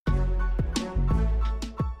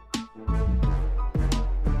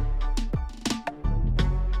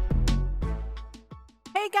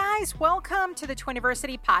guys, welcome to the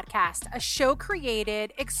Twiniversity podcast, a show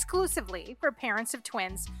created exclusively for parents of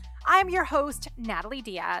twins. I am your host, Natalie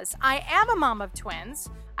Diaz. I am a mom of twins.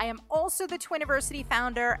 I am also the Twiniversity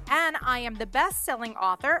founder, and I am the best-selling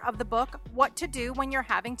author of the book, What to Do When You're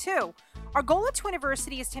Having Two. Our goal at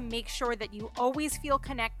Twiniversity is to make sure that you always feel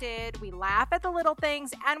connected, we laugh at the little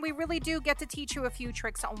things, and we really do get to teach you a few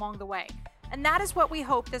tricks along the way. And that is what we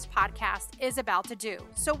hope this podcast is about to do.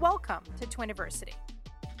 So welcome to Twiniversity.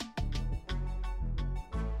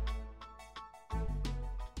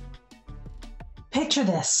 Picture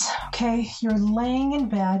this, okay? You're laying in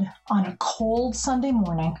bed on a cold Sunday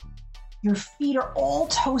morning. Your feet are all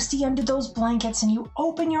toasty under those blankets, and you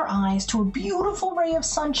open your eyes to a beautiful ray of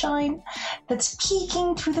sunshine that's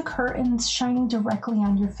peeking through the curtains, shining directly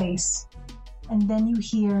on your face. And then you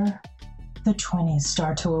hear the twinnies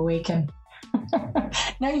start to awaken.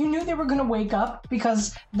 Now, you knew they were going to wake up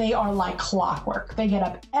because they are like clockwork. They get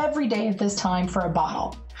up every day at this time for a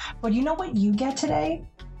bottle. But you know what you get today?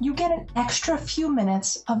 You get an extra few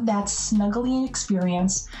minutes of that snuggling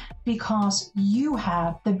experience because you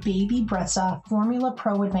have the Baby Brezza Formula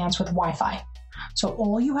Pro Advanced with Wi-Fi. So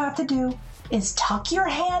all you have to do is tuck your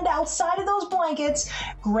hand outside of those blankets,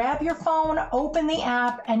 grab your phone, open the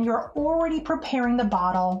app, and you're already preparing the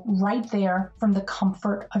bottle right there from the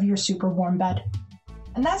comfort of your super warm bed.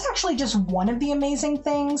 And that's actually just one of the amazing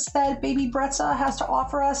things that Baby Brezza has to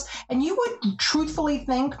offer us. And you would truthfully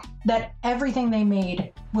think that everything they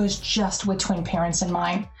made was just with twin parents in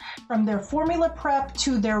mind. From their formula prep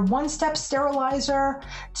to their one-step sterilizer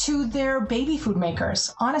to their baby food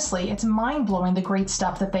makers. Honestly, it's mind-blowing the great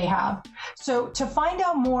stuff that they have. So to find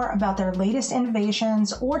out more about their latest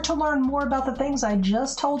innovations or to learn more about the things I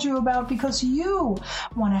just told you about because you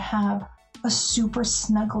want to have a super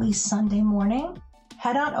snuggly Sunday morning,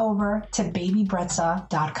 head on over to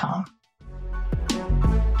babybrezza.com.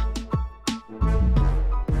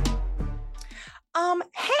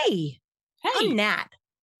 Hey, I'm Nat.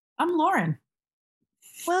 I'm Lauren.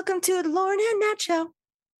 Welcome to the Lauren and Nat Show.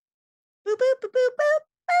 Boop, boop, boop, boop, boop,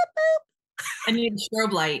 boop, boop. I need a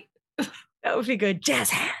strobe light. That would be good. Jazz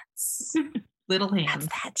hands. Little hands.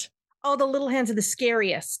 That's that. Oh, the little hands are the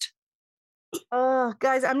scariest. Oh,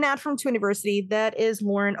 guys, I'm Nat from Twiniversity. That is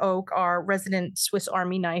Lauren Oak, our resident Swiss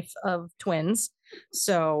Army knife of twins.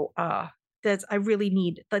 So that's I really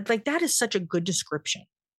need like that is such a good description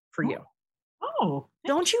for you. Oh,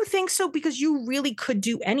 don't you think so? Because you really could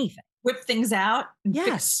do anything. Whip things out.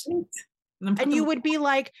 Yes. And you would be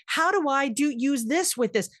like, how do I use this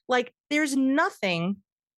with this? Like, there's nothing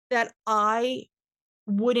that I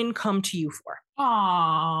wouldn't come to you for.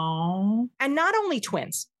 Oh. And not only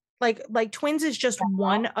twins. Like twins is just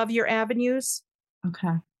one of your avenues.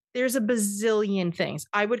 Okay. There's a bazillion things.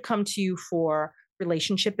 I would come to you for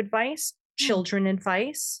relationship advice, children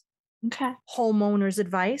advice, okay, homeowners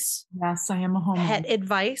advice. Yes, I am a homeowner. Pet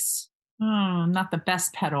advice. Not the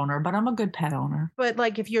best pet owner, but I'm a good pet owner. But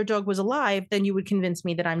like if your dog was alive, then you would convince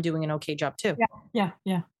me that I'm doing an okay job too. Yeah.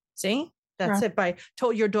 See? That's it.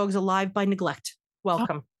 Told your dog's alive by neglect.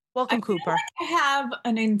 Welcome. Welcome, Cooper. I have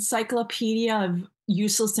an encyclopedia of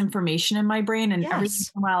useless information in my brain, and every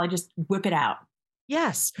once in a while I just whip it out.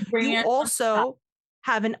 Yes. You also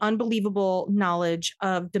have an unbelievable knowledge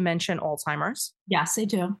of dementia and Alzheimer's. Yes, I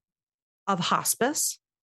do. Of hospice.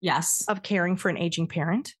 Yes. Of caring for an aging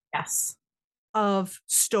parent. Yes. Of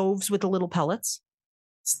stoves with the little pellets.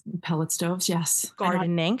 Pellet stoves, yes.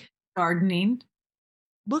 Gardening.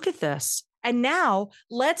 Look at this. And now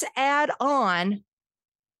let's add on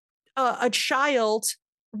a child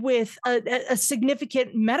with a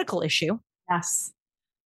significant medical issue. Yes.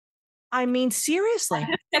 I mean, seriously. I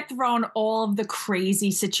just get thrown all of the crazy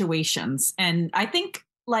situations. And I think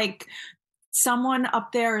like someone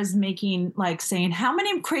up there is saying, how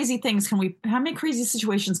many crazy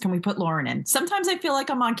situations can we put Lauren in? Sometimes I feel like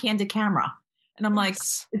I'm on candid camera and I'm like,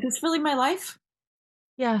 is this really my life?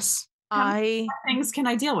 Yes. How many things can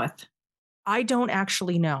I deal with? I don't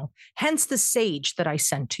actually know. Hence the sage that I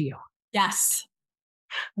sent to you. Yes.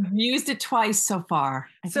 I've used it twice so far.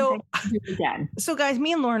 I think I can do it again. So guys,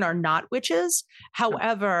 me and Lauren are not witches.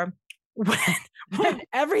 However, when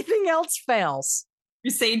everything else fails, you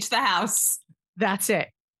sage the house. That's it.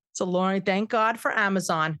 So Lauren, thank God for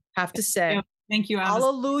Amazon. Have to say. Thank you, Amazon.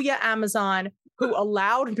 Hallelujah, Amazon, who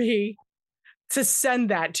allowed me to send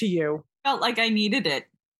that to you. Felt like I needed it.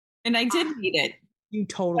 And I did need it. You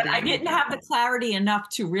totally. But I didn't have the clarity enough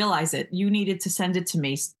to realize it. You needed to send it to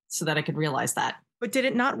me so that I could realize that. But did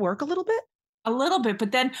it not work a little bit? A little bit,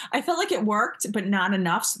 but then I felt like it worked, but not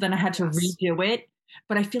enough. So then I had to redo it.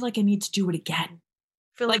 But I feel like I need to do it again.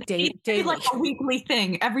 feel like daily. Like a weekly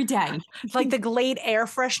thing every day. Like the Glade air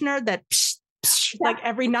freshener that like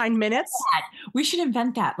every 9 minutes. We should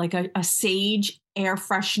invent that, like a sage air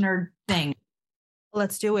freshener thing.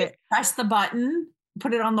 Let's do it. Press the button,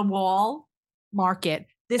 put it on the wall. Mark it.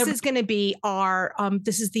 This is going to be our,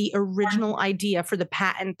 this is the original idea for the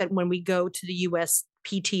patent that when we go to the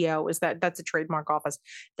USPTO, that's a trademark office,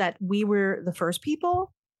 that we were the first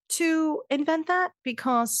people to invent that,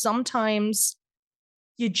 because sometimes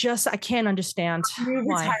I can't understand why.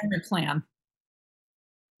 Retirement plan.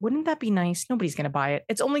 Wouldn't that be nice? Nobody's going to buy it.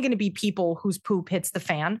 It's only going to be people whose poop hits the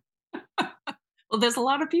fan. Well, there's a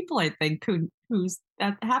lot of people, I think, who's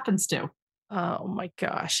that happens to. Oh my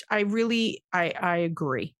gosh. I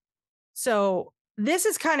agree. So this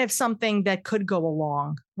is kind of something that could go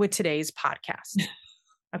along with today's podcast.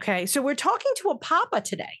 Okay. So we're talking to a papa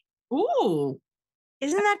today. Ooh.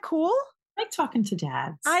 Isn't that cool? I like talking to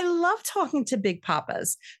dads. I love talking to big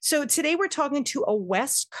papas. So today we're talking to a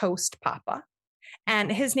West Coast papa,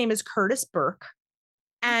 and his name is Curtis Burke.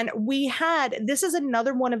 And this is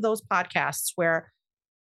another one of those podcasts where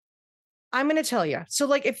I'm going to tell you. So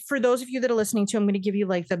like, if for those of you that are listening to, I'm going to give you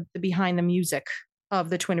like the behind the music of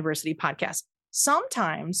the Twiniversity podcast.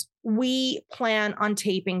 Sometimes we plan on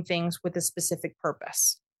taping things with a specific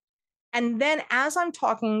purpose. And then as I'm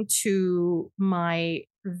talking to my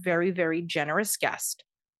very, very generous guest,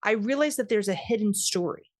 I realize that there's a hidden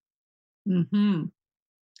story. Mm-hmm.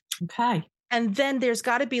 Okay. And then there's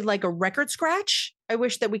got to be like a record scratch. I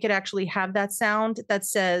wish that we could actually have that sound that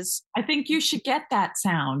says, I think you should get that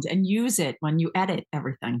sound and use it when you edit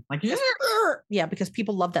everything. Like, yeah, because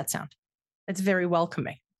people love that sound. It's very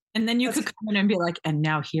welcoming. And then you could come in and be like, and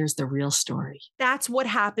now here's the real story. That's what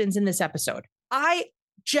happens in this episode. I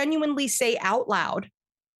genuinely say out loud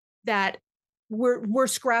that we're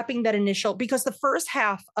scrapping that initial, because the first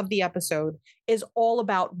half of the episode is all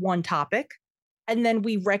about one topic. And then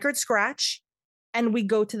we record scratch and we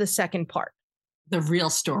go to the second part. The real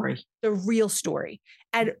story. The real story.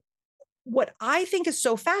 And what I think is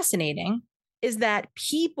so fascinating is that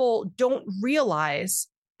people don't realize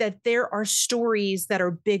that there are stories that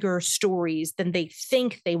are bigger stories than they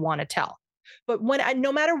think they want to tell. But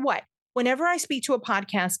no matter what, whenever I speak to a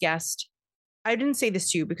podcast guest, I didn't say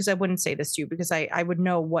this to you because I wouldn't say this to you because I would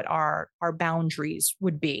know what our boundaries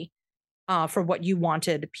would be. For what you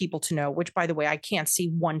wanted people to know, which, by the way, I can't see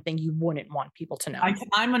one thing you wouldn't want people to know.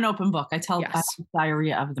 I'm an open book. I tell Yes.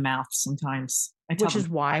 diarrhea of the mouth sometimes. Which is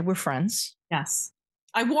why we're friends. Yes.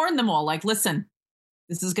 I warn them all, like, listen,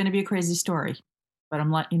 this is going to be a crazy story, but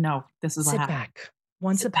I'm letting you know this is what happened. Sit back.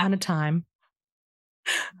 Once upon a time.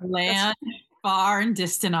 Land far and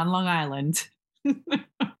distant on Long Island.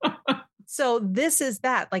 So this is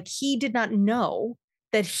that. Like, he did not know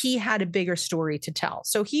that he had a bigger story to tell.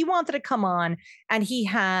 So he wanted to come on, and he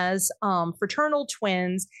has fraternal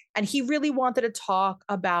twins, and he really wanted to talk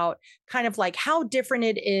about kind of like how different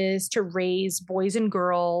it is to raise boys and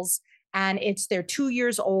girls. And they're 2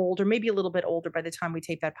 years old, or maybe a little bit older by the time we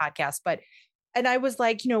tape that podcast. And I was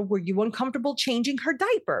like, were you uncomfortable changing her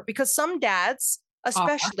diaper? Because some dads,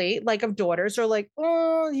 especially like of daughters, are like,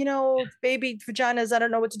 oh, baby vaginas, I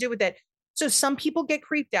don't know what to do with it. So some people get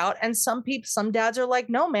creeped out, and some dads are like,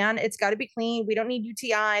 no, man, it's got to be clean. We don't need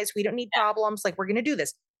UTIs. We don't need problems. Like, we're going to do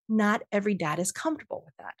this. Not every dad is comfortable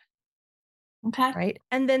with that. Okay. Right.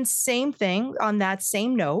 And then same thing on that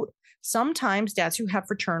same note. Sometimes dads who have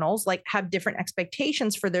fraternals have different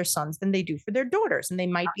expectations for their sons than they do for their daughters. And they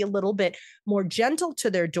might be a little bit more gentle to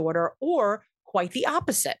their daughter, or quite the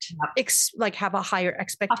opposite, have a higher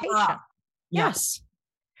expectation. Yes.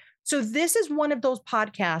 So this is one of those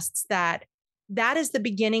podcasts that is the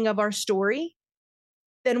beginning of our story.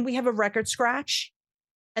 Then we have a record scratch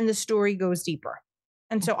and the story goes deeper.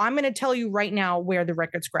 And so I'm going to tell you right now where the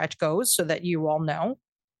record scratch goes so that you all know.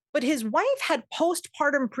 But his wife had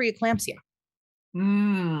postpartum preeclampsia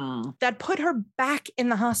that put her back in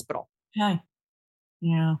the hospital. Okay.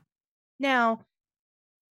 Yeah. Now,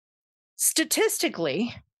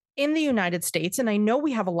 statistically, in the United States, and I know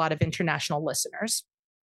we have a lot of international listeners,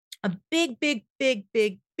 a big, big, big,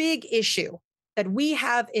 big, big issue that we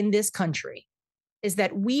have in this country is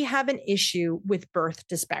that we have an issue with birth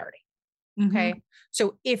disparity. Okay.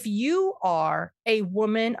 So if you are a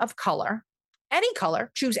woman of color, any color,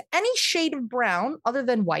 choose any shade of brown other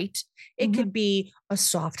than white. It could be a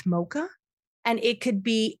soft mocha, and it could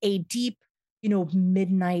be a deep,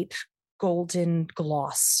 midnight golden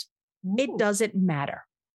gloss. Ooh. It doesn't matter.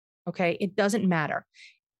 Okay. It doesn't matter.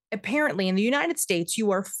 Apparently, in the United States,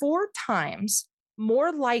 you are 4 times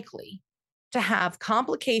more likely to have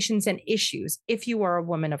complications and issues if you are a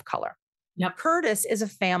woman of color. Yep. Curtis is a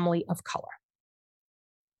family of color.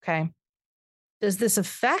 Okay. Does this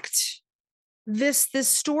affect this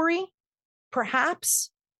story?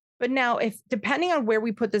 Perhaps. But now, if depending on where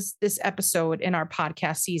we put this episode in our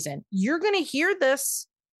podcast season, you're going to hear this.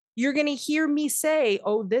 You're going to hear me say,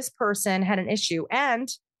 oh, this person had an issue. And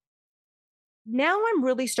now I'm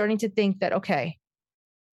really starting to think that, okay,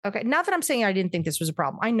 not that I'm saying I didn't think this was a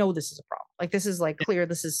problem. I know this is a problem. Like, this is like clear.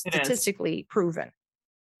 This is statistically proven.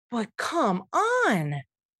 But come on.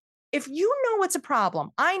 If you know it's a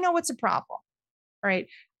problem, I know it's a problem, right?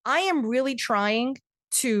 I am really trying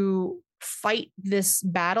to fight this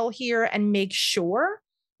battle here and make sure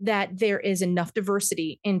that there is enough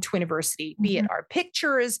diversity in Twiniversity, be it our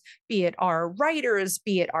pictures, be it our writers,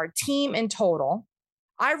 be it our team in total.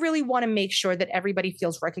 I really want to make sure that everybody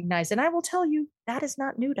feels recognized. And I will tell you, that is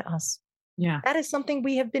not new to us. Yeah. That is something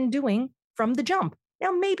we have been doing from the jump.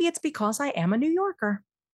 Now, maybe it's because I am a New Yorker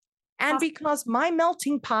and because my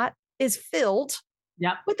melting pot is filled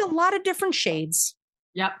with a lot of different shades.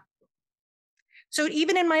 Yep. So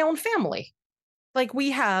even in my own family, like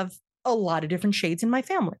we have a lot of different shades in my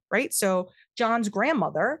family, right? So John's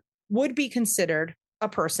grandmother would be considered a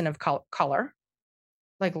person of color,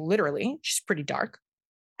 like literally, she's pretty dark.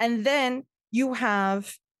 And then you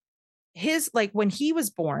have his, like when he was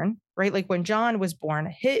born, right? Like when John was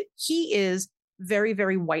born, he is very,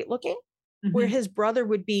 very white looking, where his brother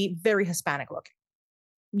would be very Hispanic looking.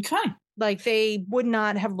 Okay. Like they would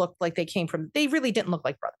not have looked like they really didn't look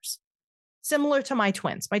like brothers. Similar to my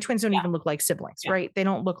twins. My twins don't even look like siblings, right? They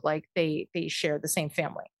don't look like they share the same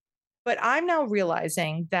family. But I'm now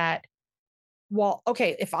realizing that, well,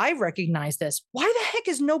 okay, if I recognize this, why the heck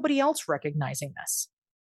is nobody else recognizing this?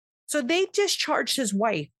 So they discharged his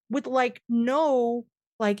wife with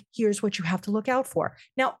here's what you have to look out for.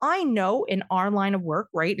 Now, I know in our line of work,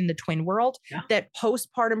 right, in the twin world, that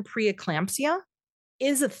postpartum preeclampsia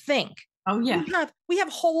is a thing. Oh, yeah. We have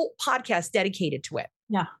whole podcasts dedicated to it.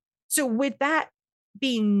 Yeah. So with that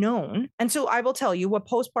being known, and so I will tell you what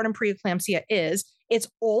postpartum preeclampsia is. It's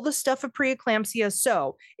all the stuff of preeclampsia.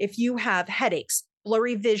 So if you have headaches,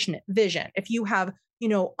 blurry vision, if you have,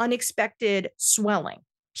 unexpected swelling,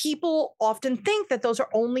 people often think that those are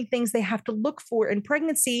only things they have to look for in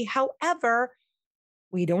pregnancy. However,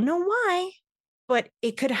 we don't know why, but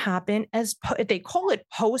it could happen as they call it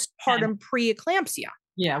postpartum preeclampsia.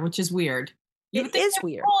 Yeah, which is weird. It is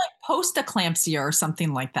weird. Call it post-eclampsia or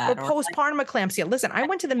something like that. Or postpartum eclampsia. Listen, I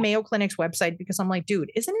went to the Mayo Clinic's website because I'm like, dude,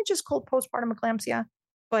 isn't it just called postpartum eclampsia?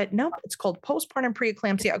 But nope, it's called postpartum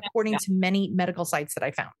preeclampsia according to many medical sites that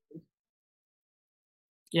I found.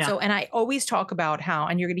 Yeah. So, and I always talk about how,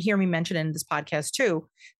 and you're going to hear me mention it in this podcast too,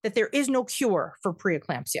 that there is no cure for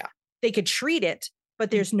preeclampsia. They could treat it, but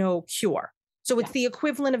there's no cure. So it's the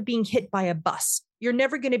equivalent of being hit by a bus. You're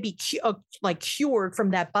never going to be cured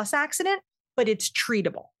from that bus accident, but it's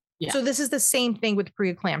treatable. Yeah. So this is the same thing with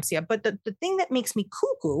preeclampsia. But the thing that makes me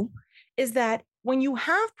cuckoo is that when you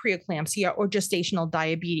have preeclampsia or gestational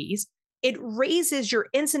diabetes, it raises your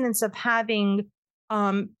incidence of having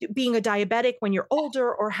being a diabetic when you're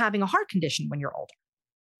older or having a heart condition when you're older.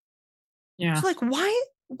 Yeah. So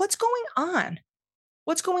what's going on?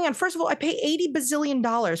 What's going on? First of all, I pay $80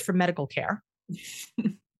 bazillion for medical care.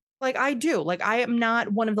 Like I do. Like I am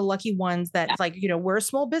not one of the lucky ones that we're a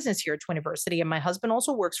small business here at Twiniversity and my husband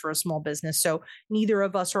also works for a small business. So neither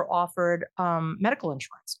of us are offered medical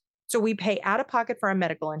insurance. So we pay out of pocket for our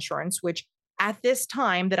medical insurance, which at this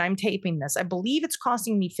time that I'm taping this, I believe it's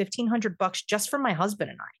costing me $1,500 just for my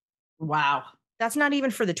husband and I. Wow. That's not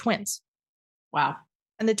even for the twins. Wow.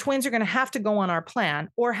 And the twins are going to have to go on our plan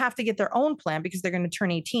or have to get their own plan because they're going to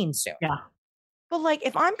turn 18 soon. Yeah. But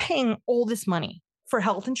if I'm paying all this money for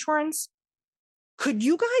health insurance, could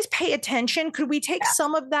you guys pay attention? Could we take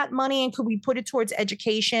some of that money and could we put it towards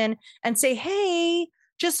education and say, hey,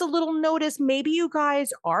 just a little notice, maybe you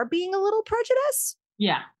guys are being a little prejudiced?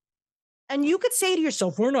 Yeah. And you could say to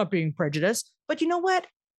yourself, we're not being prejudiced, but you know what?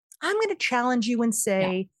 I'm going to challenge you and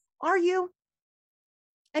say, are you?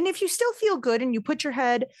 And if you still feel good and you put your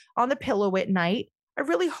head on the pillow at night, I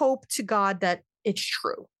really hope to God that it's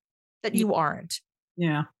true, that you aren't.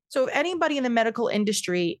 Yeah. So if anybody in the medical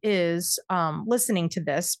industry is listening to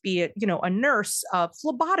this, be it, a nurse, a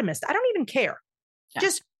phlebotomist, I don't even care. Yeah.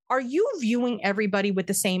 Just, are you viewing everybody with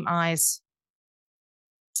the same eyes?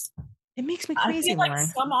 It makes me crazy, I feel like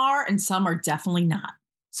some are and some are definitely not.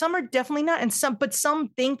 Some are definitely not. And some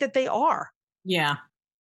think that they are. Yeah.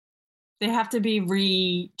 They have to be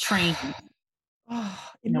retrained.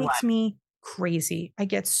 It makes me crazy. I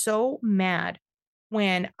get so mad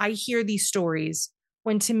when I hear these stories,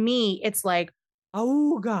 when to me, it's like,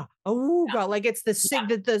 oh God, like it's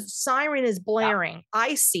the siren is blaring.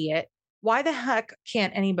 I see it. Why the heck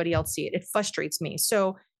can't anybody else see it? It frustrates me.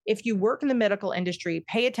 So if you work in the medical industry,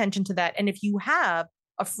 pay attention to that. And if you have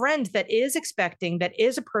a friend that is expecting, that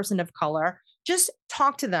is a person of color, just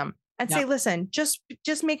talk to them and say, listen, just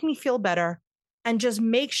make me feel better, and just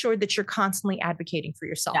make sure that you're constantly advocating for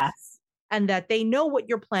yourself. Yes. And that they know what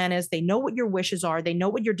your plan is. They know what your wishes are. They know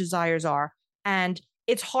what your desires are. And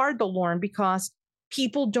it's hard though, Lauren, because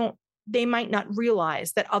they might not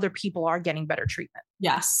realize that other people are getting better treatment.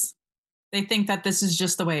 Yes. They think that this is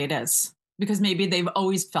just the way it is because maybe they've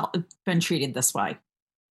always been treated this way.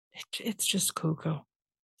 It's just cuckoo.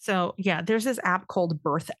 So yeah, there's this app called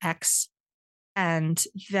BirthX, and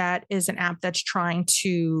that is an app that's trying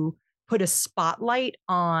to put a spotlight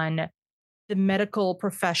on the medical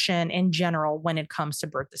profession in general when it comes to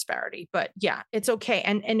birth disparity. But yeah, it's okay.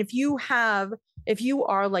 And if you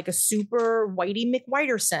are like a super Whitey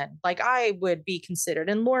McWhiterson, like I would be considered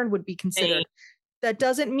and Lauren would be considered, that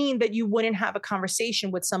doesn't mean that you wouldn't have a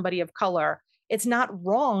conversation with somebody of color. It's not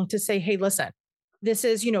wrong to say, hey, listen, this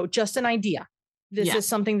is, just an idea. This is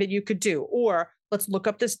something that you could do. Or let's look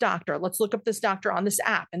up this doctor. Let's look up this doctor on this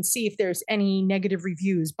app and see if there's any negative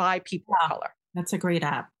reviews by people of color. That's a great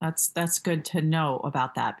app. That's good to know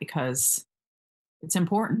about that because it's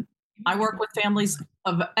important. I work with families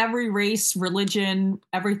of every race, religion,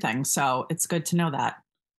 everything. So it's good to know that.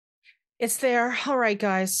 It's there. All right,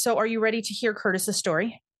 guys. So are you ready to hear Curtis's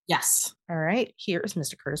story? Yes. All right. Here is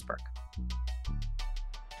Mr. Curtis Burke.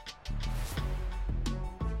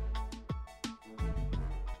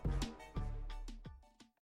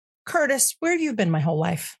 Curtis, where have you been my whole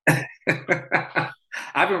life?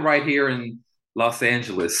 I've been right here in Los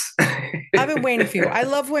Angeles. I've been waiting for you. I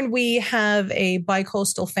love when we have a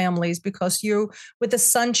bi-coastal families because you with the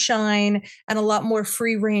sunshine and a lot more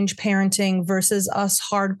free range parenting versus us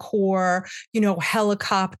hardcore,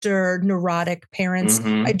 helicopter neurotic parents.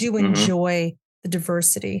 I do enjoy the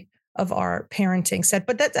diversity of our parenting set.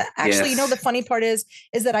 But that's actually, the funny part is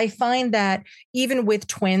that I find that even with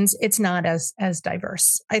twins, it's not as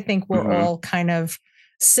diverse. I think we're all kind of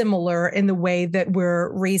similar in the way that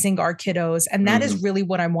we're raising our kiddos. And that is really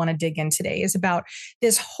what I want to dig in today, is about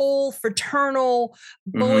this whole fraternal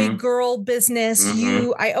boy-girl business.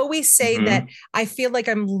 I always say that I feel like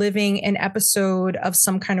I'm living an episode of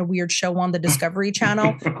some kind of weird show on the Discovery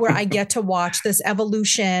Channel where I get to watch this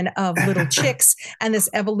evolution of little chicks and this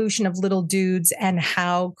evolution of little dudes and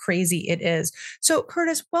how crazy it is. So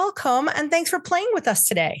Curtis, welcome. And thanks for playing with us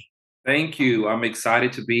today. Thank you. I'm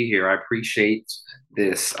excited to be here. I appreciate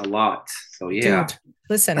this a lot. So yeah. Dude,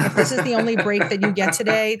 listen, if this is the only break that you get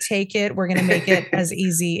today, take it. We're going to make it as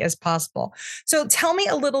easy as possible. So tell me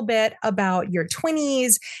a little bit about your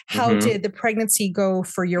twinnies. How did the pregnancy go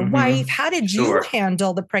for your wife? How did you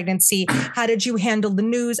handle the pregnancy? How did you handle the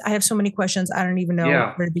news? I have so many questions. I don't even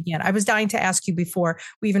know where to begin. I was dying to ask you before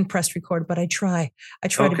we even pressed record, but I try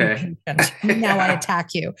to be patient. Now I attack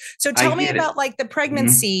you. So tell me about like the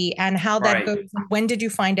pregnancy and how that goes. When did you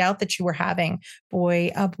find out that you were having a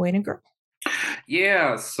boy and a girl?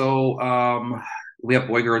 Yeah, so we have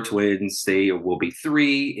boy-girl twins. They will be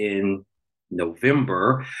 3 in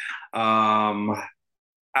November. I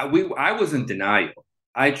was in denial.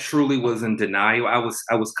 I truly was in denial. I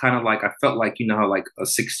was kind of like, I felt like, how like a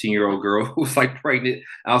 16-year-old girl who's like pregnant.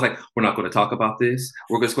 I was like, we're not going to talk about this.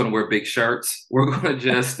 We're just going to wear big shirts. We're going to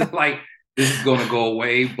just like, this is going to go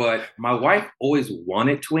away. But my wife always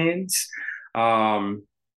wanted twins.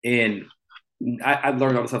 And I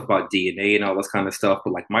learned all this stuff about DNA and all this kind of stuff.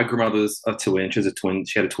 But like my grandmother's a twin. She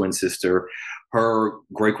had a twin sister. Her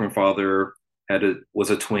great grandfather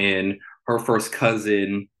was a twin. Her first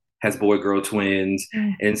cousin has boy-girl twins.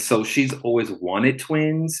 And so she's always wanted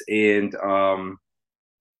twins. And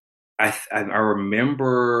I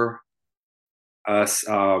remember us,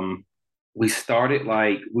 we started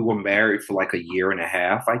we were married for like a year and a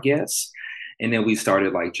half, I guess. And then we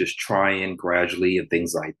started like just trying gradually and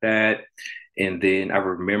things like that. And then I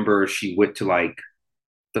remember she went to like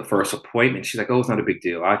the first appointment. She's like, oh, it's not a big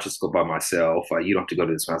deal. I'll just go by myself. You don't have to go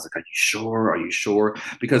to this one. I was like, are you sure? Are you sure?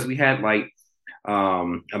 Because we had like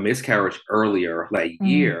a miscarriage earlier that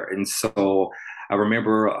year. And so I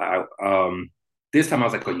remember this time I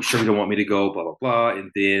was like, are you sure you don't want me to go? Blah, blah, blah.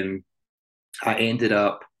 And then I ended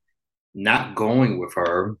up not going with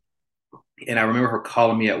her. And I remember her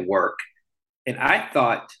calling me at work. And I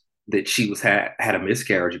thought that she had a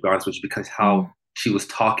miscarriage, to be honest with you, because how she was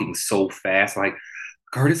talking so fast, like,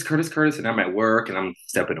 Curtis. And I'm at work and I'm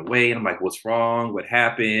stepping away and I'm like, what's wrong? What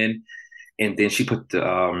happened? And then she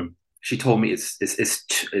she told me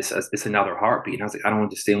it's another heartbeat. And I was like, I don't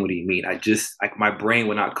understand. What do you mean? My brain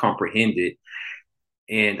would not comprehend it.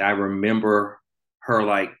 And I remember her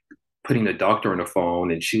like putting the doctor on the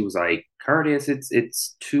phone, and she was like, Curtis,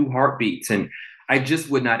 it's 2 heartbeats. And I just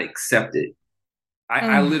would not accept it.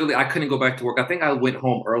 I literally, I couldn't go back to work. I think I went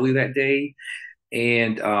home early that day,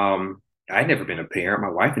 and I'd never been a parent. My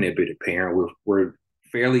wife and I had been a parent. We're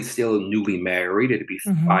fairly still newly married. It'd be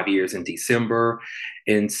 5 years in December.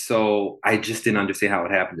 And so I just didn't understand how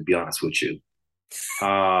it happened, to be honest with you.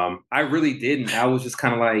 I really didn't. I was just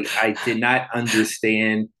kind of like, I did not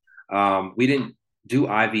understand. We didn't do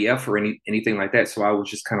IVF or anything like that. So I was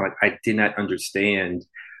just kind of like, I did not understand.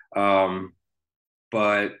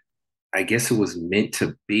 But I guess it was meant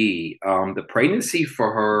to be. The pregnancy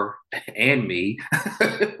for her and me,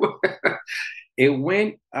 it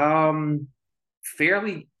went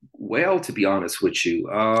fairly well, to be honest with you.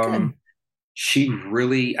 She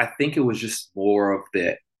really, I think it was just more of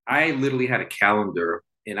that. I literally had a calendar,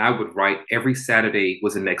 and I would write every Saturday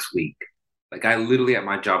was the next week. Like, I literally at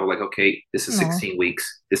my job, I'm like, okay, this is 16 weeks.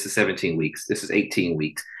 This is 17 weeks. This is 18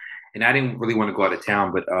 weeks. And I didn't really want to go out of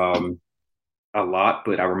town, but a lot.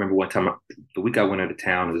 But I remember one time, the week I went out of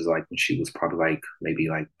town, it was like when she was probably like maybe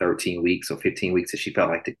like 13 weeks or 15 weeks, and she felt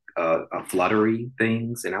like a fluttery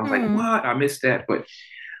things. And I was like, what? I missed that. But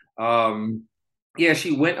yeah,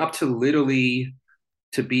 she went up to literally,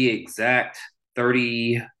 to be exact,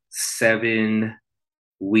 37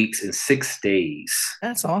 weeks and 6 days.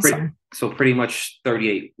 That's awesome. So pretty much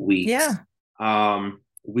 38 weeks. Yeah.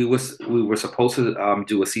 We were supposed to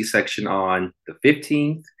do a C-section on the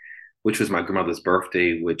 15th, which was my grandmother's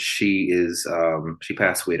birthday, which she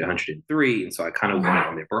passed away at 103. And so I kind of went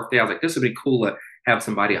on their birthday. I was like, this would be cool to have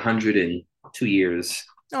somebody 102 years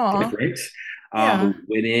different. We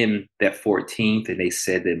went in that 14th, and they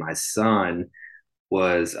said that my son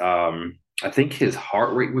was, I think his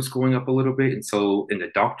heart rate was going up a little bit. And so, and the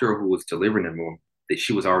doctor who was delivering them, that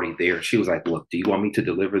she was already there. She was like, look, do you want me to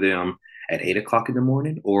deliver them at 8 o'clock in the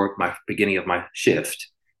morning or my beginning of my shift?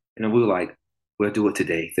 And then we were like, we'll do it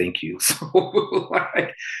today. Thank you. So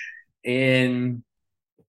like, and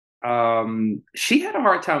she had a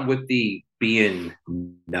hard time with the being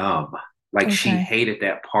numb. Like she hated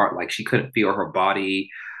that part. Like she couldn't feel her body.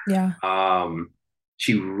 Yeah.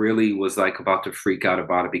 She really was like about to freak out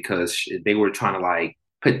about it because they were trying to like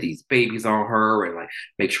put these babies on her and like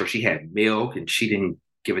make sure she had milk, and she didn't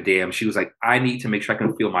give a damn. She was like, I need to make sure I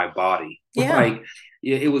can feel my body. Yeah. Like,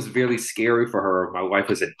 it was really scary for her. My wife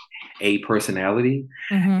was an A personality.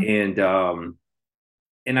 And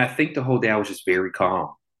I think the whole day I was just very calm,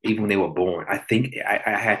 even when they were born. I think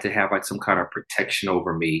I had to have like some kind of protection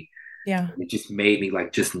over me. Yeah. It just made me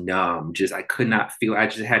like just numb. I could not feel. I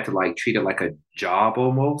just had to like treat it like a job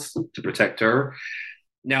almost to protect her.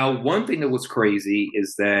 Now, one thing that was crazy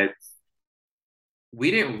is that we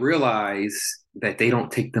didn't realize that they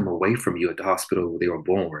don't take them away from you at the hospital where they were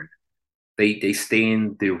born. They stay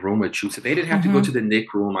in the room with you. So they didn't have to go to the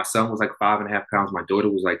NIC room. My son was like 5.5 pounds. My daughter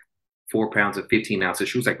was like 4 pounds and 15 ounces.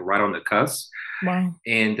 She was like right on the cusp. Wow.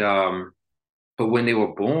 And but when they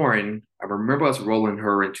were born, I remember us rolling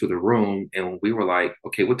her into the room, and we were like,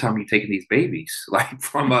 okay, what time are you taking these babies like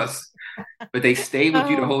from us? But they stayed with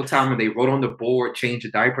you the whole time, and they wrote on the board, change a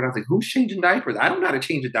diaper. And I was like, who's changing diapers? I don't know how to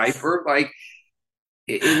change a diaper. Like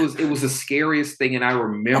it was the scariest thing. And I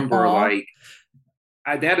remember like,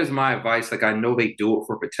 that is my advice. Like, I know they do it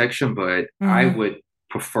for protection, but I would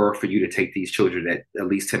prefer for you to take these children at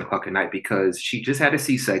least 10 o'clock at night, because she just had a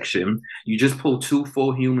C-section. You just pulled 2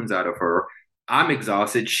 full humans out of her. I'm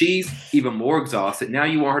exhausted. She's even more exhausted. Now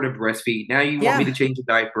you want her to breastfeed. Now you want me to change a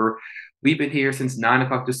diaper. We've been here since 9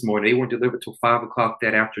 o'clock this morning. They weren't delivered till 5 o'clock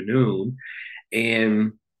that afternoon.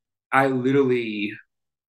 And I literally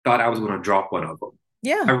thought I was going to drop one of them.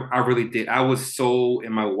 Yeah. I really did. I was so,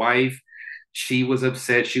 and my wife, she was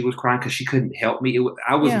upset. She was crying because she couldn't help me.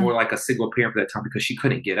 I was more like a single parent at that time because she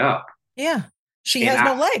couldn't get up. Yeah. She has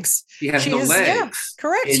no legs. She has no legs. Yeah,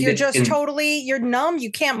 correct. You're just you're numb.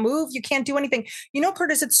 You can't move. You can't do anything. You know,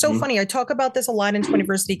 Curtis, it's so funny. I talk about this a lot in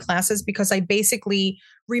Twiniversity classes because I basically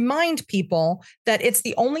remind people that it's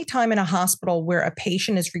the only time in a hospital where a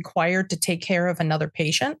patient is required to take care of another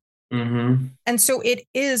patient. And so it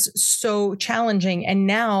is so challenging. And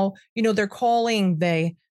now, you know, they're calling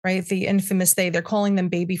the infamous they're calling them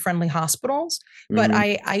baby-friendly hospitals. But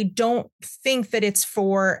I don't think that it's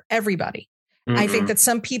for everybody. I think that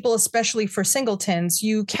some people, especially for singletons,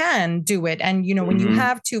 you can do it. And, you know, when you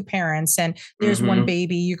have 2 parents and there's one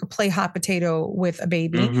baby, you could play hot potato with a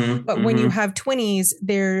baby. But when you have twinnies,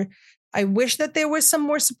 I wish that there was some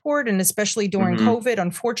more support, and especially during COVID,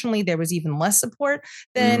 unfortunately, there was even less support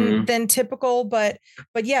than typical. But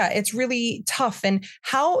yeah, it's really tough. And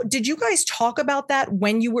how did you guys talk about that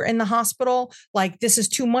when you were in the hospital? Like, this is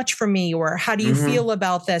too much for me, or how do you feel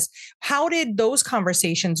about this? How did those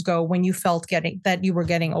conversations go when you felt that you were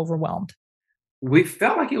getting overwhelmed? We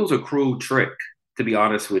felt like it was a cruel trick, to be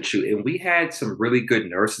honest with you. And we had some really good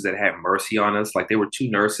nurses that had mercy on us. Like, there were two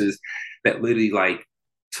nurses that literally like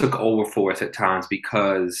took over for us at times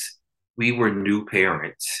because we were new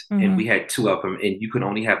parents and we had two of them, and you could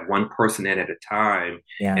only have one person in at a time.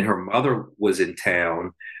 Yeah. And her mother was in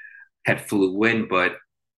town, had flew in, but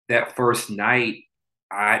that first night,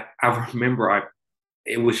 I remember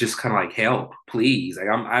it was just kind of like, help, please. Like,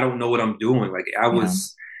 I don't know what I'm doing. Like, I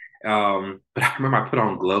was, but I remember I put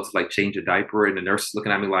on gloves, like change a diaper, and the nurse is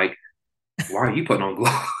looking at me like, why are you putting on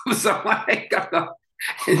gloves? I'm like, I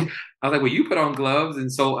was like, well, you put on gloves.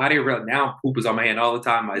 And so I didn't realize, now poop is on my hand all the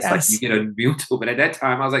time. It's like you get immune to it. But at that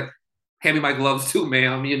time, I was like, hand me my gloves too,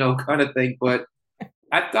 ma'am, kind of thing. But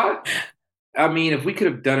I thought, I mean, if we could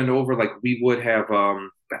have done it over, like we would have, I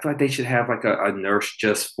feel like they should have like a nurse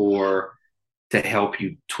just to help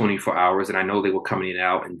you 24 hours. And I know they were coming in and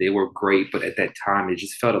out and they were great. But at that time, it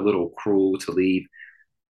just felt a little cruel to leave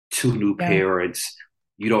two new parents.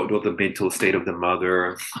 You don't know the mental state of the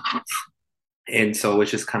mother. And so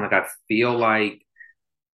it's just kind of like, I feel like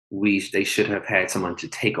they should have had someone to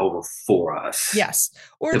take over for us. Yes.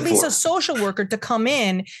 Or at least a social worker to come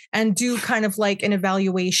in and do kind of like an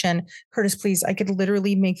evaluation. Curtis, please, I could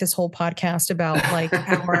literally make this whole podcast about like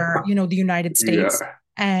our, the United States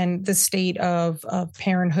and the state of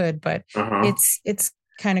parenthood, but it's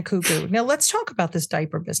kind of cuckoo. Now let's talk about this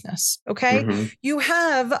diaper business. Okay. You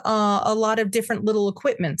have a lot of different little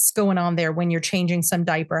equipments going on there when you're changing some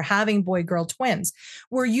diaper, having boy-girl twins.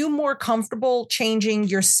 Were you more comfortable changing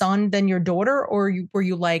your son than your daughter? Or were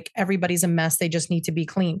you like, everybody's a mess, they just need to be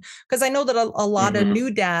clean? Because I know that a lot of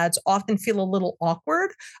new dads often feel a little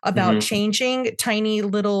awkward about changing tiny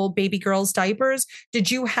little baby girls' diapers.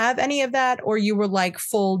 Did you have any of that? Or you were like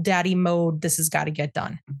full daddy mode, this has got to get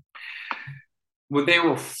done? When they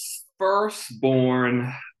were first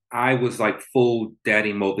born, I was like full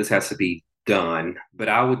daddy mode. This has to be done. But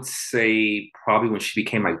I would say probably when she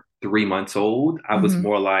became like 3 months old, I was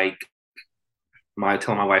more like,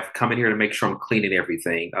 telling my wife, come in here to make sure I'm cleaning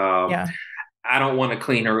everything. I don't want to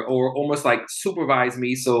clean her, or almost like supervise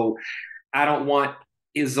me. So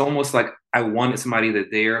it's almost like I wanted somebody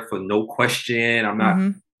that's there for no question. I'm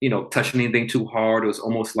not, touching anything too hard. It was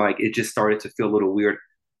almost like it just started to feel a little weird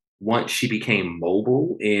once she became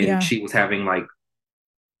mobile and she was having like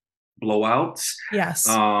blowouts. Yes.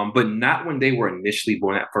 But not when they were initially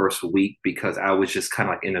born that first week, because I was just kind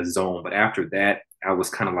of like in a zone. But after that, I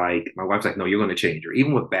was kind of like, my wife's like, no, you're going to change her.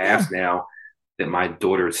 Even with baths now that my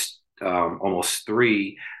daughter's almost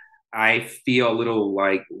 3, I feel a little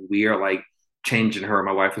like weird, like changing her.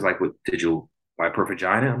 My wife was like, what, did you wipe her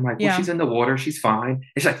vagina? I'm like, well, she's in the water, she's fine.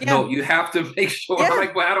 It's like, no, you have to make sure. I'm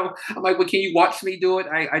like, well, can you watch me do it?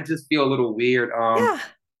 I just feel a little weird.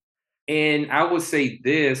 And I would say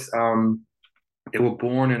this, they were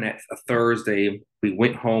born on a Thursday. We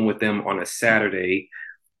went home with them on a Saturday.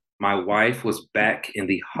 My wife was back in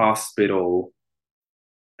the hospital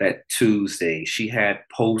that Tuesday. She had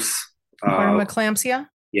eclampsia.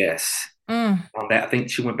 Yes. On that, I think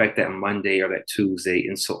she went back that Monday or that Tuesday.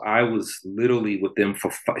 And so I was literally with them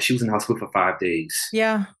she was in the hospital for 5 days.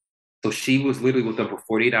 Yeah. So she was literally with them for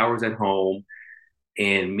 48 hours at home.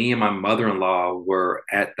 And me and my mother-in-law were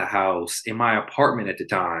at the house in my apartment at the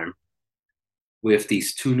time with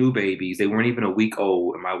these 2 new babies. They weren't even a week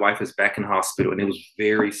old. And my wife was back in the hospital, and it was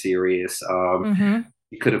very serious.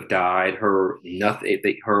 She could have died. Her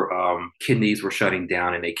kidneys were shutting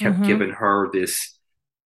down, and they kept giving her this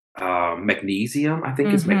magnesium. I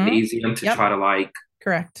think it's magnesium to try to like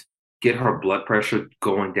get her blood pressure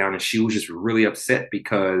going down. And she was just really upset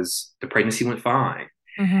because the pregnancy went fine.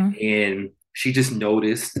 And she just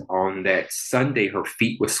noticed on that Sunday her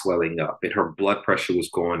feet were swelling up and her blood pressure was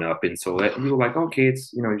going up. And so we were like, okay,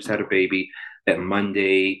 it's, you just had a baby. That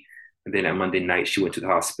Monday, and then that Monday night she went to the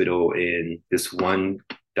hospital, and this one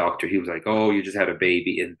doctor, he was like, oh, you just had a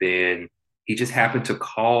baby. And then he just happened to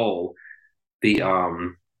call the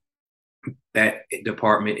that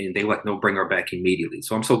department, and they were like, no, bring her back immediately.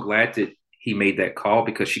 So I'm so glad that he made that call,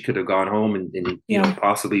 because she could have gone home and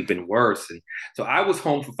possibly been worse. And so I was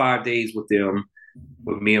home for 5 days with them,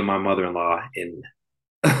 with me and my mother-in-law. And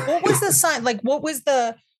what was the sign? Like, what was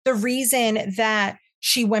the reason that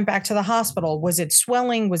she went back to the hospital? Was it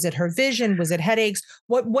swelling? Was it her vision? Was it headaches?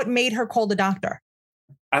 What made her call the doctor?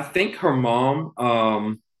 I think her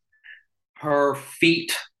mom, her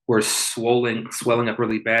feet were swelling up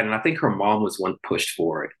really bad, and I think her mom was one pushed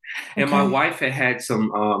for it. And my wife had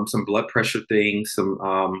some blood pressure things, some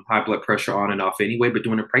high blood pressure on and off anyway. But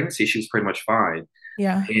during the pregnancy, she was pretty much fine.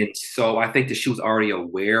 Yeah. And so I think that she was already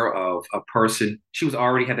aware of a person. She was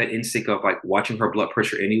already had that instinct of like watching her blood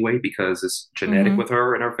pressure anyway, because it's genetic with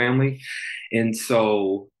her and her family. And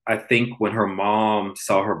so I think when her mom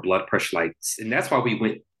saw her blood pressure, like, and that's why we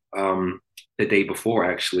went the day before,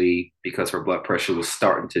 actually, because her blood pressure was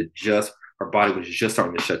her body was just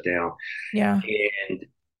starting to shut down. Yeah. And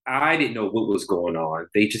I didn't know what was going on.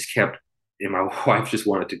 They just kept, and my wife just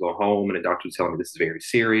wanted to go home, and the doctor was telling me this is very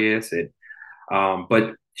serious. And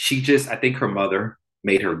but I think her mother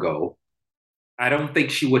made her go. I don't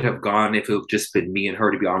think she would have gone if it had just been me and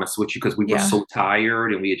her, to be honest with you, because we were so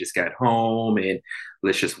tired and we had just got home and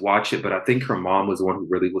let's just watch it. But I think her mom was the one who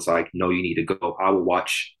really was like, no, you need to go. I will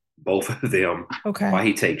watch both of them while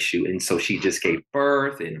he takes you. And so she just gave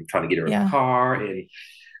birth, and I'm trying to get her in the car,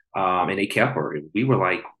 and they kept her. And we were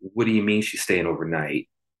like, what do you mean she's staying overnight?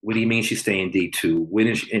 What do you mean she's staying D2? When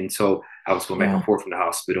is she? And so I was going back and forth from the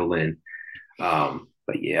hospital, and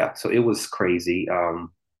but yeah, so it was crazy.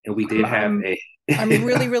 And we did have I'm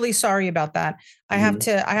really, really sorry about that. I have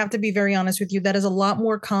to be very honest with you. That is a lot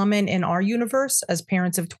more common in our universe as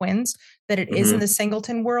parents of twins than it is in the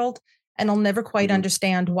singleton world. And I'll never quite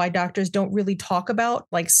understand why doctors don't really talk about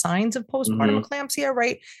like signs of postpartum eclampsia,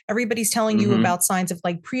 right? Everybody's telling you about signs of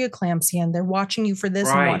like preeclampsia, and they're watching you for this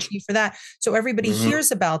and watching you for that. So everybody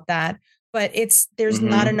hears about that, but there's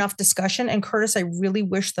not enough discussion. And Curtis, I really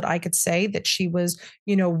wish that I could say that she was,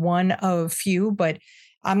 one of few, but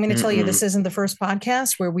I'm going to tell you, this isn't the first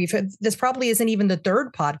podcast where this probably isn't even the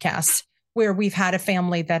third podcast where we've had a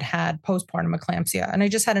family that had postpartum eclampsia. And I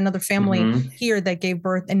just had another family here that gave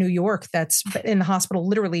birth in New York that's in the hospital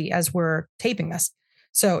literally as we're taping this.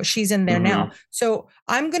 So she's in there now. So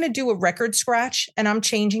I'm going to do a record scratch, and I'm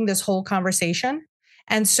changing this whole conversation.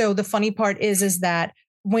 And so the funny part is that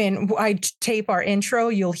when I tape our intro,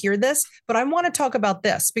 you'll hear this, but I want to talk about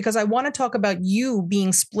this because I want to talk about you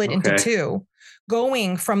being split into two,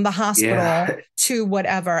 going from the hospital to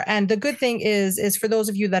whatever. And the good thing is for those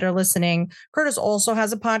of you that are listening, Curtis also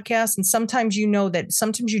has a podcast. And sometimes that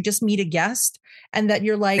sometimes you just meet a guest and that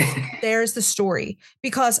you're like, there's the story.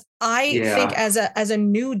 Because I think as a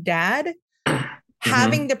new dad,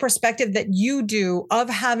 having the perspective that you do of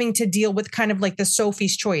having to deal with kind of like the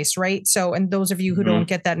Sophie's Choice, right? So, and those of you who don't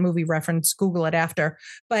get that movie reference, Google it after.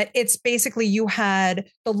 But it's basically you had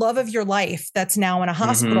the love of your life that's now in a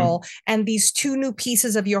hospital, and these two new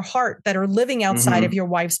pieces of your heart that are living outside of your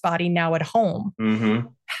wife's body now at home.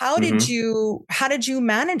 How did you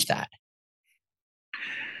manage that?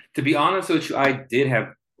 To be honest with you,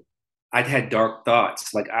 I'd had dark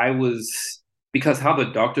thoughts. Like because how the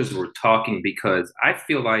doctors were talking, because I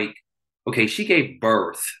feel like, okay, she gave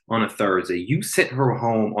birth on a Thursday. You sent her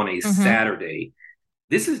home on a Saturday.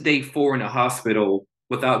 This is day 4 in the hospital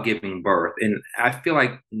without giving birth. And I feel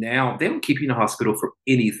like now they don't keep you in the hospital for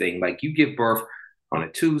anything. Like you give birth on a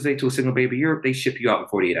Tuesday to a single baby, they ship you out in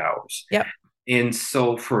 48 hours. Yep. And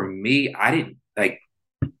so for me, I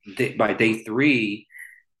didn't by day 3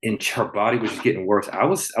 and her body was just getting worse. I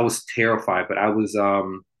was terrified, but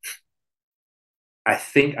I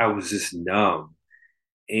think I was just numb.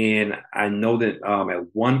 And I know that at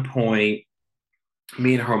one point,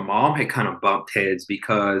 me and her mom had kind of bumped heads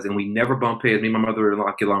and we never bumped heads. Me and my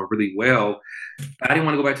mother-in-law get along really well. But I didn't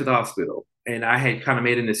want to go back to the hospital. And I had kind of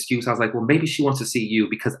made an excuse. I was like, well, maybe she wants to see you,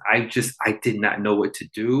 because I did not know what to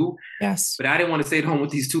do. Yes. But I didn't want to stay at home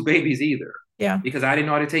with these 2 babies either. Yeah. Because I didn't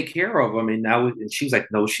know how to take care of them. And she was like,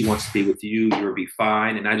 no, she wants to be with you. You'll be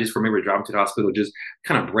fine. And I just remember driving to the hospital, just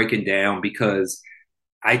kind of breaking down, because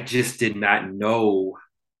I just did not know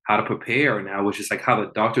how to prepare. And I was just like, how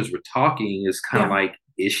the doctors were talking is kind of like,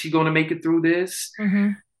 is she going to make it through this?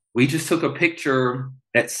 We just took a picture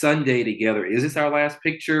that Sunday together. Is this our last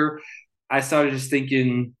picture? I started just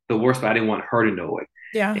thinking the worst, but I didn't want her to know it.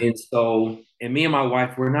 Yeah. And so, and me and my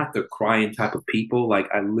wife, we're not the crying type of people. Like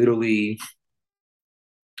I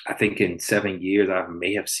think in 7 years, I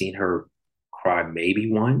may have seen her cry maybe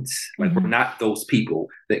once. Like we're not those people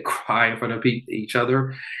that cry in front of each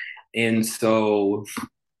other. And so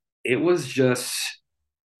it was just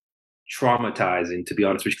traumatizing, to be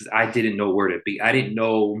honest with you, because I didn't know where to be. I didn't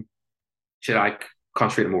know, should I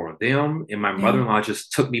concentrate more on them? And my mother-in-law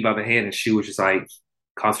just took me by the hand and she was just like,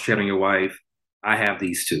 concentrate on your wife. I have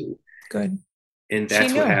these 2. Good. And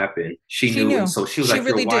that's what happened. She knew. And so she was like,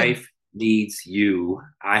 really your wife needs you.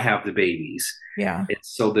 I have the babies. Yeah. And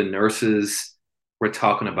so the nurses were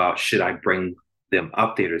talking about, should I bring them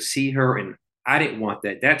up there to see her? And I didn't want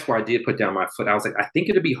that. That's where I did put down my foot. I was like, I think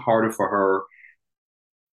it'd be harder for her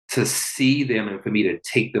to see them and for me to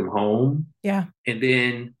take them home. Yeah. And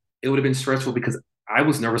then it would have been stressful because I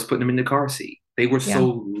was nervous putting them in the car seat. They were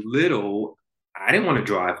so little. I didn't want to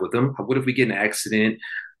drive with them. What if we get in an accident?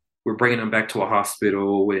 We're bringing them back to a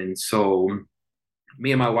hospital. And so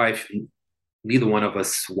me and my wife, neither one of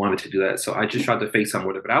us wanted to do that. So I just tried to FaceTime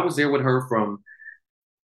with her. But I was there with her from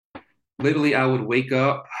literally, I would wake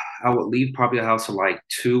up. I would leave probably the house at like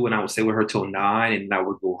 2 and I would stay with her till 9 and I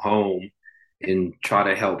would go home and try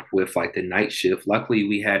to help with like the night shift. Luckily,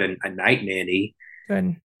 we had a night nanny.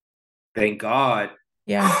 Good. Thank God.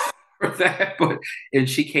 Yeah. For that, and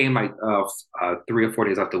she came like 3 or 4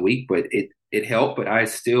 days out the week, but it helped. But I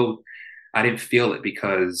didn't feel it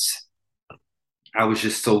because I was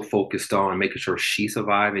just so focused on making sure she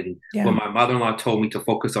survived. And when my mother-in-law told me to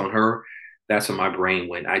focus on her, that's when my brain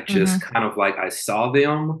went. I just kind of like I saw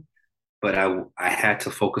them, but I had to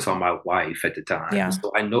focus on my wife at the time. Yeah.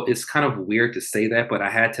 So I know it's kind of weird to say that, but I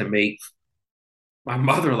had to make my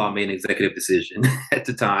mother-in-law made an executive decision at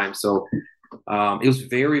the time. So it was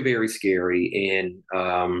very, very scary. And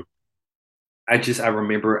I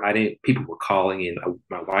remember people were calling and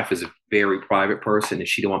my wife is a very private person and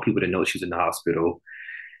she didn't want people to know she was in the hospital.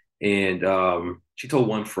 And she told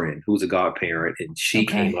one friend who was a godparent and she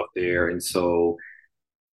came up there. And so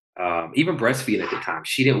even breastfeeding at the time,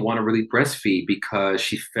 she didn't want to really breastfeed because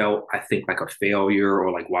she felt, I think, like a failure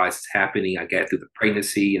or like, why is this happening? I got through the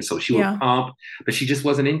pregnancy. And so she would pump, but she just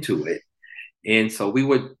wasn't into it. And so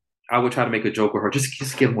I would try to make a joke with her,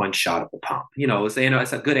 just give one shot of the pump. You know, it's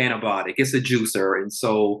a good antibiotic. It's a juicer. And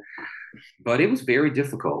so, but it was very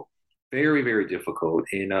difficult, very, very difficult.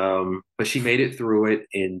 And, but she made it through it.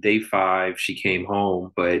 In day 5, she came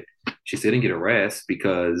home, but she still didn't get a rest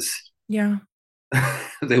because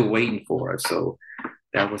they were waiting for us. So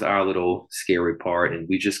that was our little scary part. And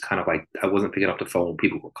we just kind of like, I wasn't picking up the phone.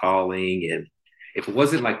 People were calling. And if it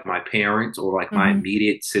wasn't like my parents or like my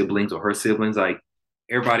immediate siblings or her siblings, like,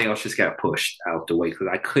 everybody else just got pushed out the way because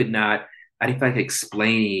I didn't feel like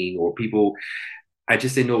explaining or people, I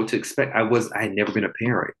just didn't know what to expect. I had never been a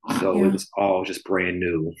parent. So it was all just brand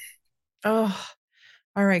new. Oh,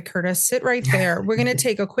 all right, Curtis, sit right there. We're going to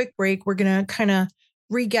take a quick break. We're going to kind of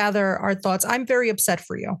regather our thoughts. I'm very upset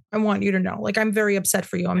for you. I want you to know, like, I'm very upset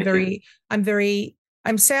for you.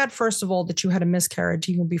 I'm sad, first of all, that you had a miscarriage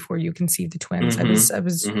even before you conceived the twins. I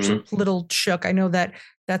was a little shook. I know that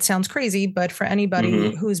sounds crazy, but for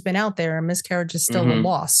anybody who's been out there, a miscarriage is still a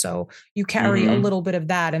loss. So you carry a little bit of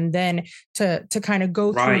that. And then to kind of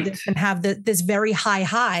go through this and have this very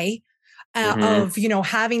high of,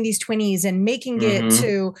 having these twinnies and making it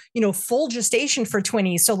to, full gestation for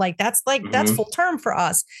twinnies. So that's full term for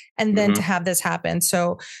us. And then to have this happen.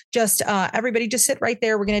 So just everybody just sit right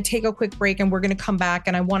there. We're going to take a quick break and we're going to come back.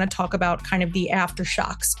 And I want to talk about kind of the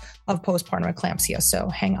aftershocks of postpartum eclampsia. So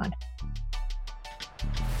hang on.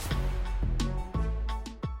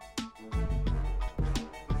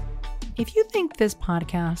 If you think this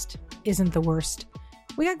podcast isn't the worst,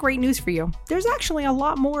 we got great news for you. There's actually a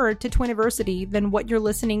lot more to Twiniversity than what you're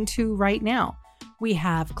listening to right now. We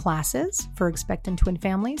have classes for expectant twin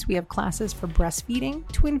families. We have classes for breastfeeding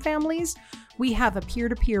twin families. We have a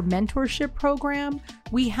peer-to-peer mentorship program.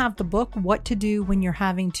 We have the book, What to Do When You're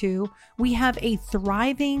Having Two. We have a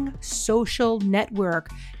thriving social network,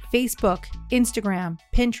 Facebook, Instagram,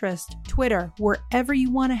 Pinterest, Twitter, wherever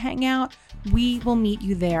you want to hang out, we will meet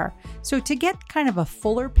you there. So to get kind of a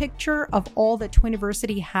fuller picture of all that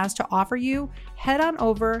Twiniversity has to offer you, head on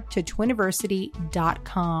over to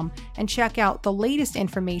twiniversity.com and check out the latest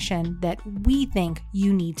information that we think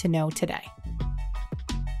you need to know today.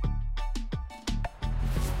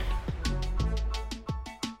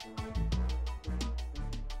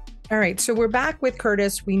 All right, so we're back with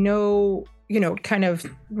Curtis. We know, kind of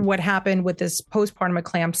what happened with this postpartum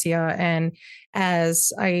eclampsia. And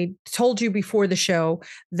as I told you before the show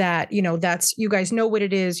that, that's, you guys know what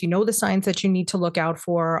it is, the signs that you need to look out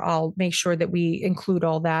for. I'll make sure that we include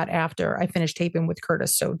all that after I finish taping with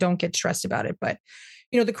Curtis. So don't get stressed about it. But,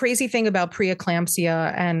 the crazy thing about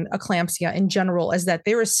preeclampsia and eclampsia in general is that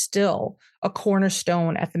there is still a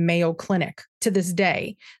cornerstone at the Mayo Clinic to this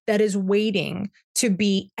day that is waiting to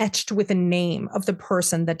be etched with a name of the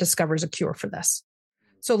person that discovers a cure for this.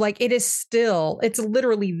 So it's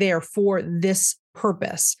literally there for this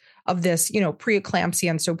purpose of this, preeclampsia.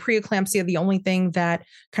 And so preeclampsia, the only thing that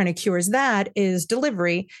kind of cures that is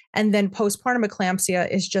delivery. And then postpartum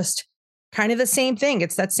eclampsia is just kind of the same thing.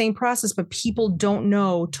 It's that same process, but people don't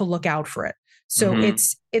know to look out for it. So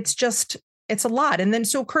it's a lot. And then,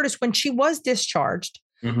 so Curtis, when she was discharged,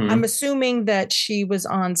 I'm assuming that she was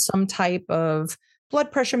on some type of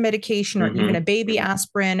blood pressure medication or even a baby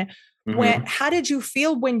aspirin. How did you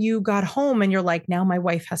feel when you got home and you're like, now my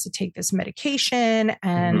wife has to take this medication?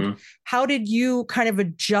 And how did you kind of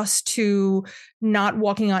adjust to not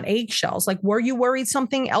walking on eggshells? Like, were you worried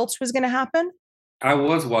something else was going to happen? I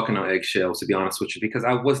was walking on eggshells, to be honest with you, because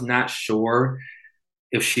I was not sure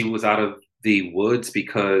if she was out of the woods,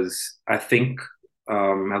 because I think,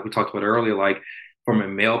 as we talked about earlier, like from a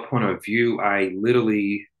male point of view, I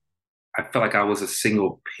felt like I was a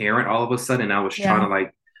single parent all of a sudden. I was trying to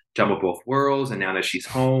like jump up both worlds, and now that she's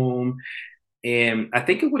home. And I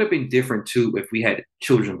think it would have been different too if we had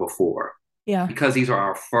children before. Yeah. Because these are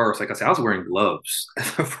our first. Like I said, I was wearing gloves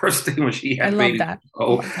the first thing when she had I love baby. that. I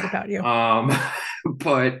love that about you.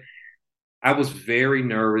 But I was very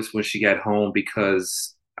nervous when she got home,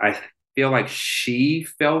 because I feel like she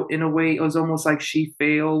felt in a way it was almost like she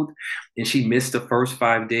failed, and she missed the first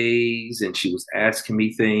 5 days, and she was asking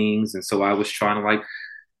me things. And so I was trying to like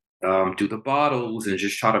do the bottles and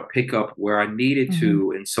just try to pick up where I needed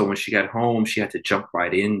to. And so when she got home, she had to jump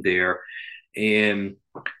right in there. And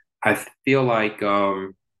I feel like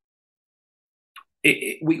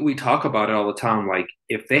we talk about it all the time. Like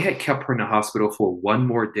if they had kept her in the hospital for one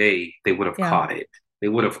more day, they would have caught it. They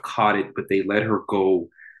would have caught it, but they let her go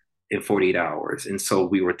in 48 hours. And so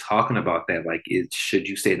we were talking about that. Like, should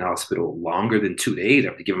you stay in the hospital longer than 2 days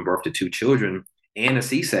after giving birth to 2 children and a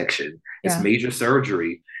C-section? It's major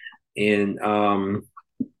surgery. And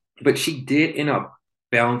but she did end up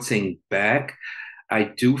bouncing back. I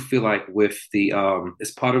do feel like with the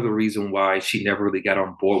it's part of the reason why she never really got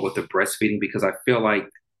on board with the breastfeeding, because I feel like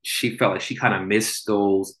she felt like she kind of missed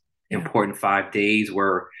those important 5 days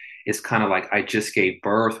where it's kind of like I just gave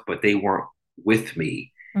birth, but they weren't with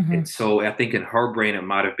me. And so I think in her brain it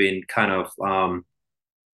might have been kind of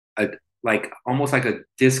like almost like a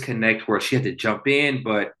disconnect where she had to jump in,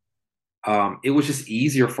 but it was just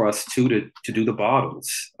easier for us to do the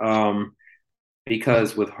bottles,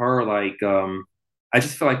 because with her, like I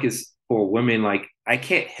just feel like it's for women. Like I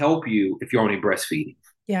can't help you if you're only breastfeeding.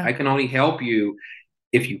 I can only help you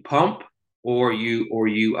if you pump or you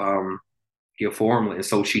give formula. And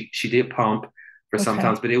so she did pump for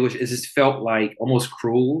sometimes, but it just felt like almost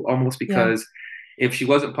cruel, almost because if she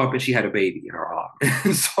wasn't pumping, she had a baby in her arm.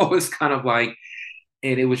 And so it's kind of like,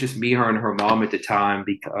 and it was just me, her, and her mom at the time.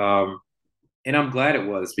 And I'm glad it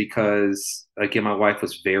was, because again, my wife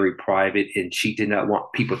was very private and she did not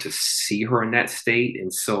want people to see her in that state.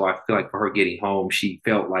 And so I feel like for her getting home, she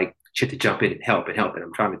felt like she had to jump in and help. And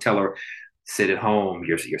I'm trying to tell her, sit at home,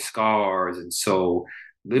 your scars. And so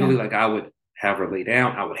literally like I would have her lay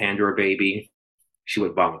down, I would hand her a baby. She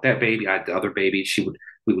would bond with that baby. I had the other baby.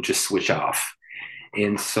 We would just switch off.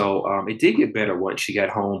 And so it did get better once she got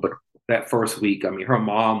home. But that first week, I mean, her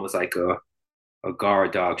mom was like a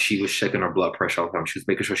guard dog. She was checking her blood pressure all the time. She was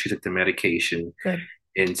making sure she took the medication. Good.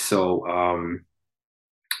 And so,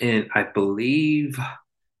 and I believe,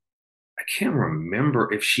 I can't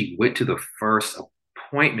remember if she went to the first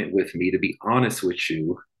appointment with me, to be honest with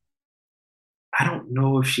you. I don't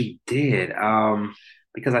know if she did,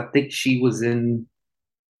 because I think she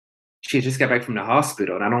had just got back from the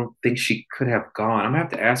hospital, and I don't think she could have gone. I'm gonna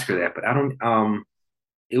have to ask her that, but I don't,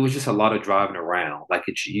 it was just a lot of driving around. Like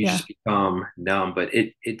you just become numb, but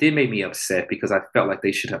it did make me upset, because I felt like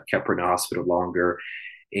they should have kept her in the hospital longer.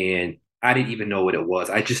 And I didn't even know what it was.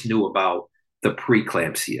 I just knew about the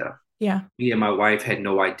preeclampsia. Yeah. Me and my wife had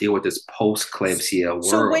no idea what this post-clampsia world.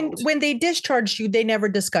 So when they discharged you, they never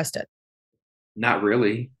discussed it? Not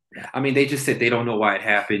really. I mean, they just said they don't know why it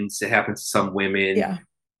happens. It happens to some women. Yeah.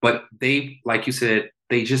 But they, like you said,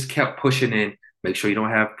 they just kept pushing in. Make sure you don't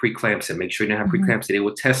have preeclampsia. Make sure you don't have preeclampsia. They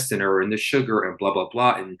were testing her and the sugar and blah, blah,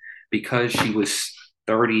 blah. And because she was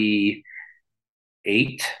 38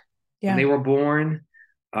 when they were born,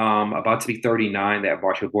 about to be 39 that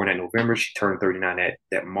March. She was born in November. She turned 39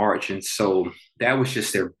 that March. And so that was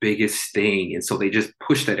just their biggest thing. And so they just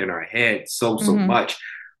pushed that in our head so much.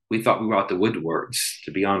 We thought we were out the woodworks,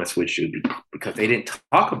 to be honest with you, because they didn't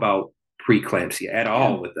talk about preeclampsia at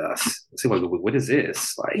all with us. So like, what is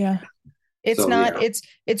this? Like, it's so, not,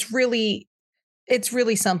 it's really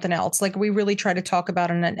something else. Like we really try to talk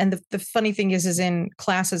about it. And the funny thing is in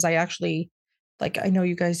classes, I actually, like, I know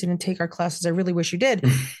you guys didn't take our classes. I really wish you did,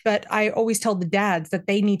 but I always tell the dads that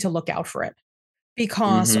they need to look out for it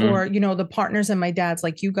because, or, you know, the partners and my dads,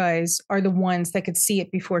 like you guys are the ones that could see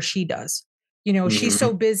it before she does. You know, she's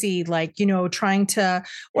so busy, like, you know, trying to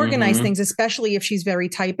organize things, especially if she's very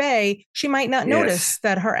type A, she might not notice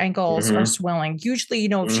that her ankles are swelling. Usually, you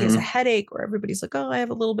know, if she has a headache or everybody's like, oh, I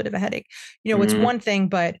have a little bit of a headache, you know, it's one thing,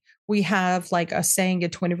 but we have like a saying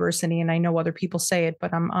at Twiniversity, and I know other people say it,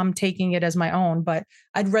 but I'm taking it as my own. But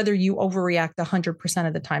I'd rather you overreact 100%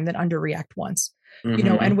 of the time than underreact once.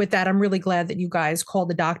 And with that, I'm really glad that you guys called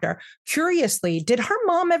the doctor. Curiously, did her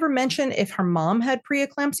mom ever mention if her mom had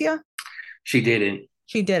preeclampsia? She didn't.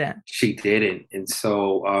 She didn't. She didn't. And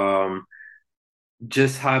so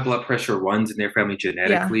just high blood pressure runs in their family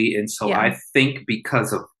genetically. And so I think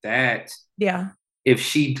because of that, if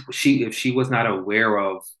she was not aware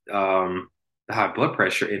of the high blood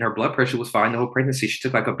pressure, and her blood pressure was fine the whole pregnancy, she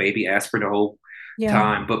took like a baby aspirin the whole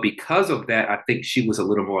time. But because of that, I think she was a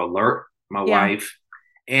little more alert, my wife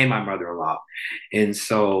and my mother-in-law. And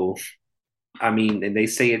so, I mean, and they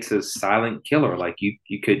say it's a silent killer. Like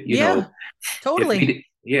you could, you know, totally.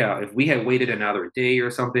 If we had waited another day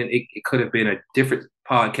or something, it could have been a different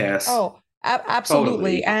podcast. Oh,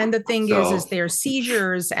 absolutely. Totally. And the thing is there's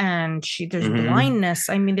seizures and there's blindness.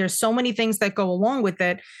 I mean, there's so many things that go along with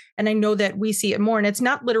it. And I know that we see it more, and it's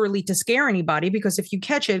not literally to scare anybody, because if you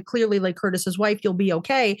catch it, clearly like Curtis's wife, you'll be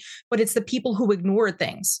okay. But it's the people who ignore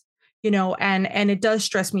things, and it does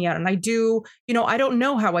stress me out. And I do, I don't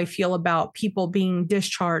know how I feel about people being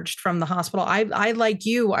discharged from the hospital. I like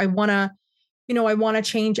you, I want to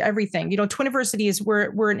change everything. Twiniversity is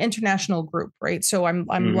we're an international group, right? So I'm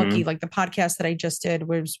lucky. Like the podcast that I just did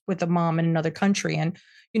was with a mom in another country, and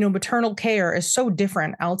maternal care is so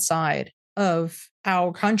different outside of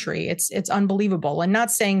our country. It's unbelievable. And not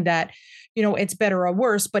saying that it's better or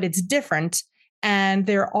worse, but it's different. And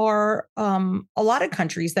there are a lot of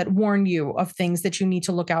countries that warn you of things that you need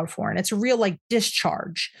to look out for. And it's a real like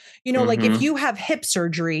discharge, like if you have hip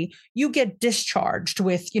surgery, you get discharged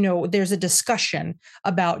with, there's a discussion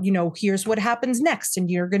about, here's what happens next. And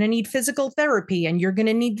you're going to need physical therapy, and you're going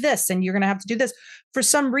to need this, and you're going to have to do this. For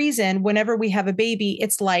some reason, whenever we have a baby,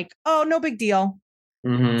 it's like, oh, no big deal.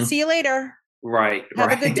 See you later. Right.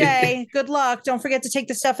 Have a good day. Good luck. Don't forget to take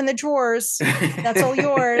the stuff in the drawers. That's all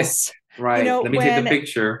yours. Right. Let me take the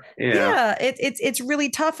picture. Yeah. It's really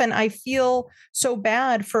tough. And I feel so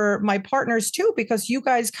bad for my partners too, because you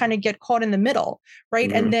guys kind of get caught in the middle.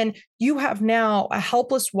 Right. And then you have now a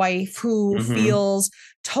helpless wife who feels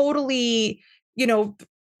totally,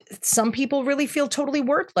 some people really feel totally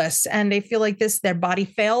worthless, and they feel like their body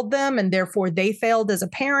failed them, and therefore they failed as a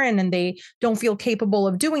parent, and they don't feel capable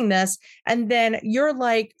of doing this. And then you're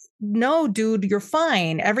like, no, dude, you're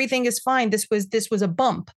fine. Everything is fine. This was a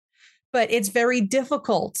bump. But it's very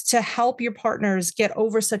difficult to help your partners get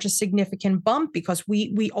over such a significant bump, because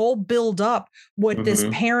we all build up what this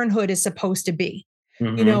parenthood is supposed to be.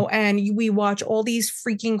 And we watch all these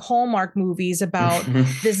freaking Hallmark movies about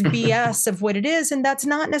this BS of what it is. And that's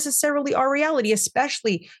not necessarily our reality,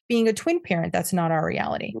 especially being a twin parent. That's not our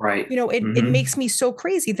reality. Right. It makes me so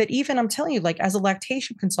crazy that even I'm telling you, like as a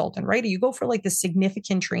lactation consultant, right? You go for like the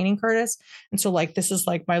significant training, Curtis. And so like, this is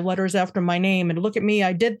like my letters after my name, and look at me,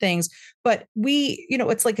 I did things. But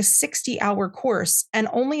it's like a 60-hour course, and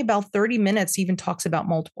only about 30 minutes even talks about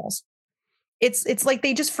multiples. It's like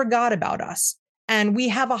they just forgot about us. And we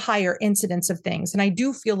have a higher incidence of things. And I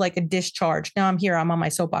do feel like a discharge. Now I'm on my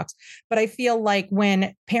soapbox, but I feel like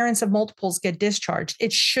when parents of multiples get discharged,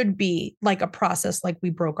 it should be like a process, like we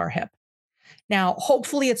broke our hip. Now,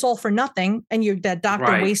 hopefully it's all for nothing, and that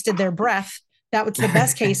doctor wasted their breath. That was the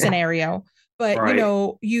best case scenario. But,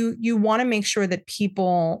 you want to make sure that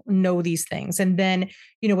people know these things. And then,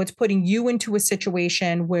 it's putting you into a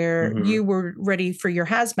situation where you were ready for your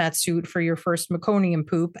hazmat suit for your first meconium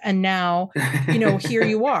poop. And now, here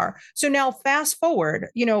you are. So now fast forward,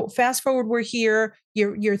 we're here.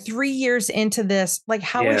 You're 3 years into this. Like,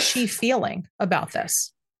 how is she feeling about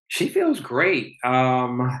this? She feels great.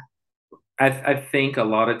 I think a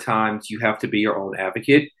lot of times you have to be your own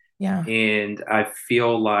advocate. Yeah. And I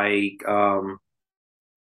feel like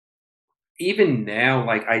even now,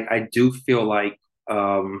 like I do feel like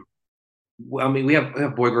we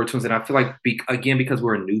have boy girl twins, and I feel like because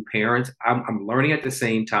we're new parents, I'm learning at the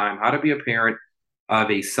same time how to be a parent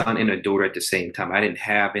of a son and a daughter at the same time. I didn't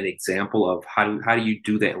have an example of how do you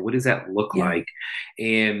do that, and what does that look like,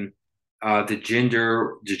 and the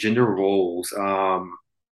gender roles.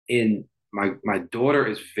 In my daughter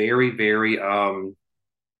is very, very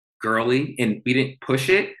girly, and we didn't push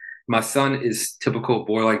it. My son is typical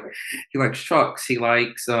boy, like he likes trucks, he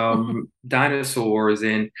likes dinosaurs,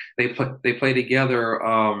 and they play together.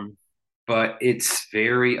 But it's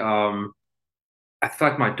very I feel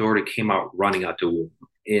like my daughter came out running out the womb.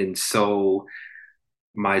 And so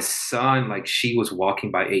my son, like she was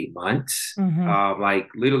walking by 8 months, like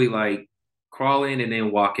literally like crawling and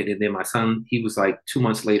then walking. And then my son, he was like 2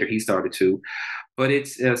 months later, he started to. But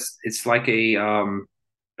it's like a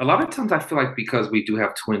a lot of times I feel like because we do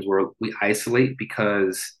have twins, where we isolate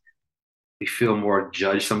because we feel more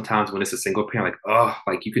judged sometimes when it's a single parent, like, oh,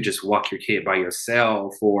 like you could just walk your kid by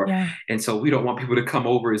yourself, or Yeah. and so we don't want people to come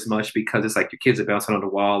over as much because it's like your kids are bouncing on the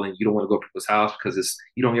wall and you don't want to go to people's house because it's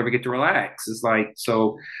you don't ever get to relax. It's like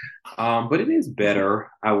so but it is better,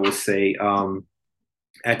 I will say,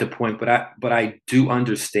 at the point, but I do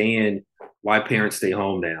understand why parents stay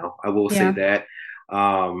home now. I will say Yeah. that.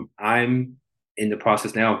 I'm in the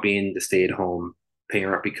process now of being the stay-at-home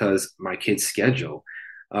parent because my kid's schedule.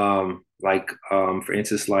 For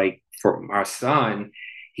instance, like for our son,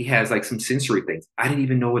 he has like some sensory things. I didn't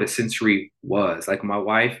even know what a sensory was. Like my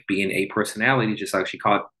wife, being a personality, just like she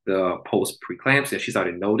caught the post preeclampsia, she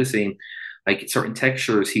started noticing like certain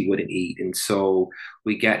textures he wouldn't eat, and so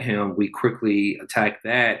we quickly attacked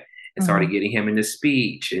that and started getting him into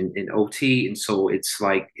speech and OT, and so it's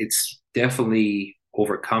like it's definitely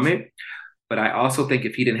overcome it. But I also think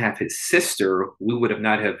if he didn't have his sister, we would have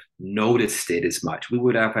not have noticed it as much. We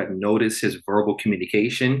would have had noticed his verbal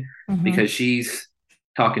communication because she's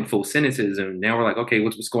talking full sentences, and now we're like, okay,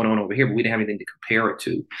 what's going on over here? But we didn't have anything to compare it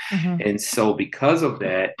to, and so because of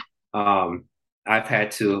that, I've had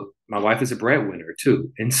to. My wife is a breadwinner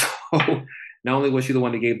too, and so not only was she the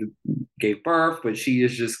one that gave birth, but she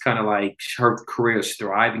is just kind of like her career is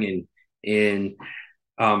thriving and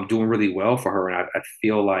doing really well for her, and I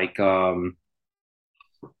feel like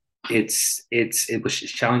it was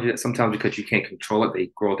challenging sometimes because you can't control it.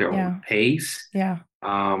 They grow at their own pace. Yeah.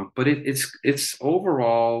 But it's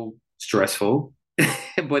overall stressful,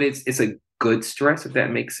 but it's a good stress, if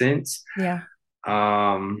that makes sense. Yeah.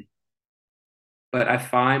 But I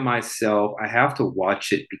find myself, I have to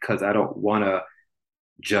watch it because I don't want to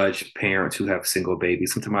judge parents who have single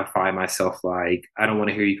babies. Sometimes I find myself like, I don't want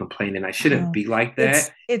to hear you complaining. I shouldn't be like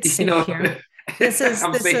that. It's safe here. This is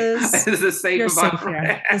safe you're safe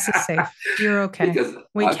here. This is safe. You're okay.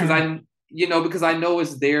 Because I know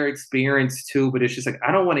it's their experience too, but it's just like,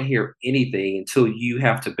 I don't want to hear anything until you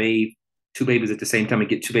have to bathe two babies at the same time and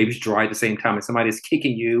get two babies dry at the same time, and somebody's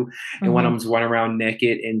kicking you and one of them's running around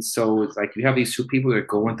naked. And so it's like you have these two people that are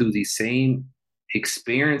going through these same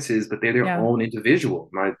experiences, but they're their own individual.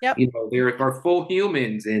 They're full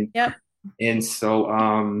humans, and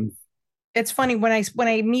so it's funny when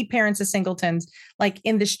I meet parents of singletons, like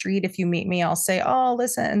in the street, if you meet me, I'll say, oh,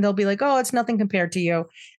 listen, and they'll be like, oh, it's nothing compared to you.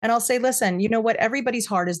 And I'll say, listen, you know what? Everybody's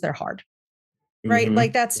heart is their heart. Right.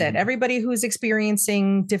 Like that's it. Everybody who's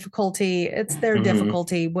experiencing difficulty, it's their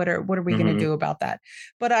difficulty. What are we going to do about that?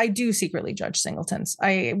 But I do secretly judge singletons.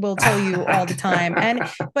 I will tell you all the time.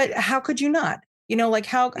 But how could you not? Like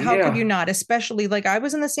how could you not? Especially like I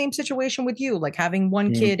was in the same situation with you, like having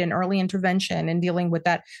one kid in early intervention and dealing with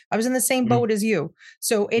that. I was in the same boat as you.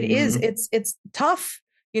 So it's tough.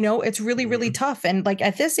 It's really, really tough. And like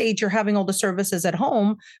at this age, you're having all the services at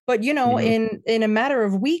home, but in a matter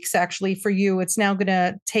of weeks, actually for you, it's now going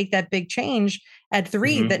to take that big change at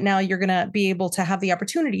 3 that now you're going to be able to have the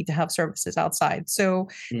opportunity to have services outside. So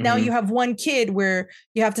now you have one kid where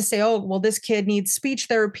you have to say, oh, well, this kid needs speech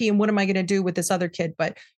therapy. And what am I going to do with this other kid?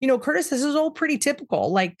 But, Curtis, this is all pretty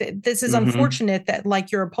typical. Like this is unfortunate that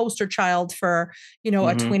like you're a poster child for,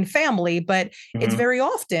 a twin family, but it's very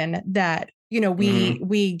often that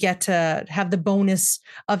we get to have the bonus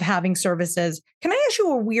of having services. Can I ask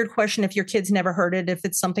you a weird question if your kids never heard it, if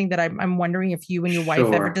it's something that I'm wondering if you and your wife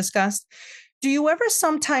ever discussed? Do you ever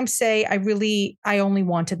sometimes say, I only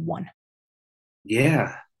wanted one?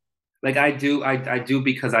 Yeah. Like I do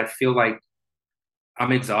because I feel like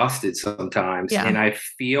I'm exhausted sometimes. And I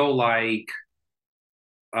feel like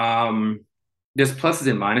there's pluses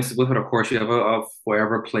and minuses with it. Of course, you have a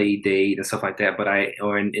forever play date and stuff like that. But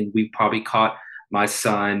and we probably caught my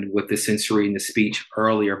son with the sensory and the speech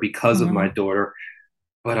earlier because of my daughter,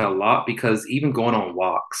 but a lot because even going on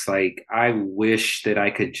walks, like I wish that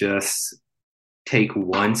I could just take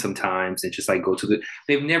one sometimes and just like go to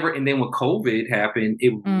they've never, and then when COVID happened,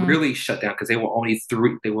 it really shut down because they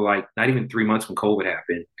were like not even 3 months when COVID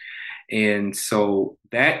happened. And so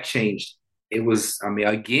that changed. It was,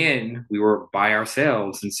 again, we were by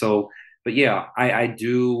ourselves. And so, but yeah, I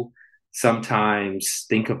do sometimes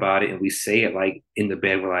think about it and we say it like in the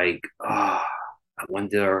bed, we're like, I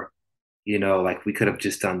wonder, like we could have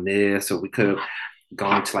just done this, or we could have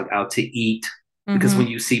gone to like out to eat. Because when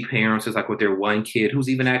you see parents, it's like with their one kid who's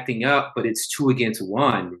even acting up, but it's 2 against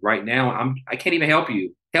 1 right now. I can't even help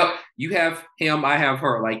you. You have him, I have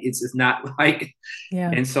her. Like it's not like,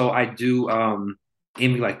 and so I do,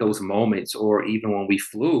 envy like those moments, or even when we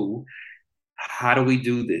flew, how do we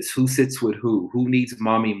do this? Who sits with who needs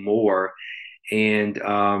mommy more? And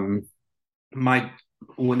my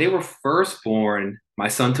when they were first born, my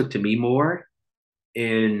son took to me more,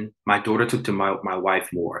 and my daughter took to my wife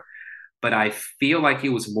more. But I feel like it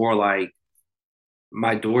was more like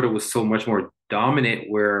my daughter was so much more dominant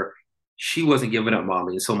where she wasn't giving up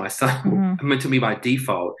mommy. And so my son meant to me by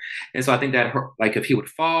default. And so I think that like if he would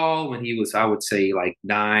fall when he was, I would say like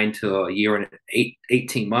 9 to a year and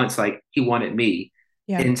 18 months, like he wanted me.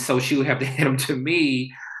 Yeah. And so she would have to hand him to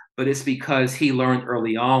me. But it's because he learned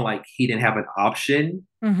early on, like he didn't have an option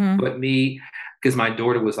but me, because my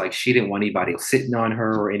daughter was like, she didn't want anybody sitting on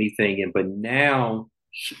her or anything. But now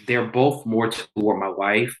they're both more toward my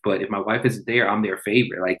wife. But if my wife isn't there, I'm their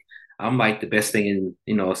favorite. Like I'm like the best thing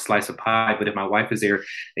in, a slice of pie. But if my wife is there,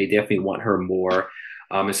 they definitely want her more.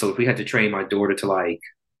 And so if we had to train my daughter to like,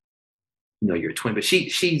 your twin, but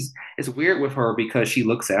she's it's weird with her because she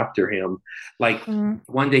looks after him. Like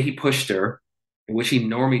one day he pushed her, which he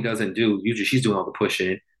normally doesn't do. Usually she's doing all the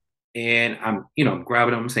pushing. And I'm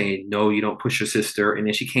grabbing him saying, no, you don't push your sister. And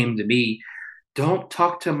then she came to me, don't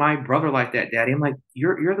talk to my brother like that, Daddy. I'm like,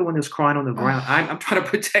 you're the one who's crying on the ground. I'm trying to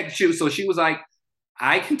protect you. So she was like,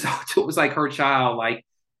 I can talk to him. It was like her child, like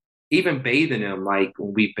even bathing him, like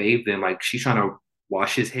when we bathed him, like she's trying to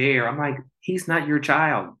wash his hair. I'm like, he's not your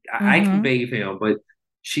child. I can bathe him, but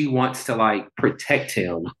she wants to like protect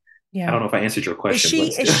him. Yeah. I don't know if I answered your question.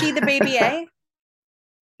 Is she the baby A?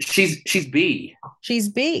 She's B. She's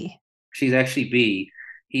B. She's actually B.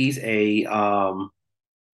 He's A.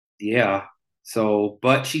 Yeah. So,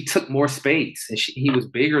 but she took more space, and he was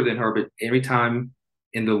bigger than her. But every time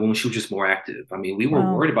in the womb, she was just more active. I mean, we were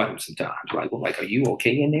worried about him sometimes. Like, are you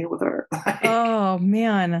okay in there with her? Oh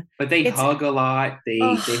man! But they hug a lot. They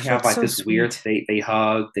have like so this sweet. Weird. They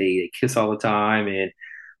hug. They kiss all the time and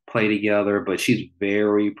play together. But she's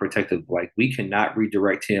very protective. Like we cannot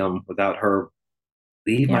redirect him without her.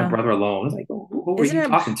 Leave my brother alone. I was like, who are you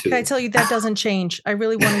talking to? Can I tell you that doesn't change? I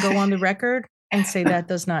really want to go on the record and say that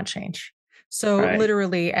does not change. So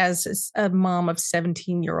literally, as a mom of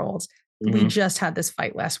 17-year-olds, we just had this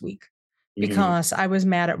fight last week because I was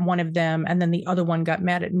mad at one of them and then the other one got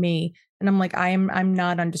mad at me. And I'm like, I'm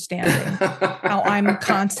not understanding how I'm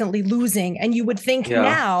constantly losing. And you would think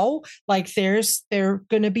now, like they're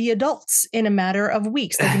going to be adults in a matter of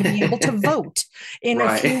weeks. They're going to be able to vote in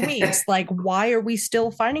a few weeks. Like, why are we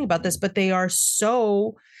still fighting about this? But they are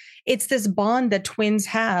it's this bond that twins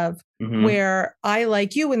have where I,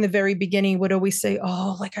 like you in the very beginning, would always say,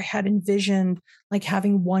 oh, like I had envisioned like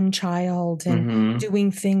having one child and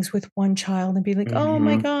doing things with one child and be like, oh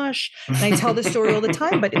my gosh. And I tell the story all the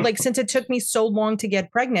time, but like, since it took me so long to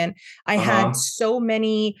get pregnant, I had so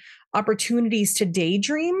many opportunities to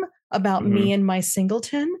daydream about me and my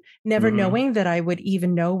singleton, never knowing that I would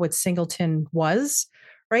even know what singleton was.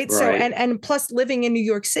 Right. So, and plus living in New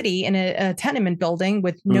York City in a tenement building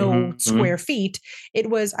with no square feet,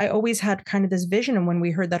 I always had kind of this vision. And when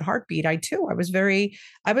we heard that heartbeat, I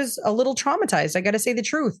was a little traumatized. I got to say the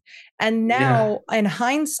truth. And now in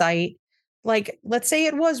hindsight, like, let's say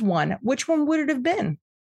it was one, which one would it have been?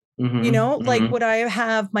 Like, would I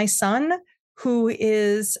have my son who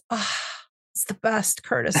is, it's the best,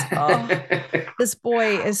 Curtis. Oh, this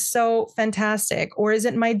boy is so fantastic. Or is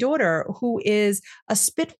it my daughter who is a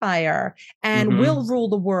spitfire and will rule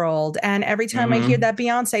the world? And every time I hear that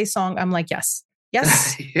Beyonce song, I'm like, yes,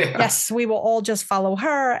 yes, we will all just follow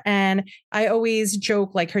her. And I always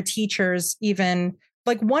joke, like her teachers even.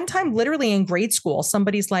 Like one time, literally in grade school,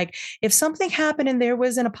 somebody's like, if something happened and there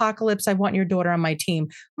was an apocalypse, I want your daughter on my team.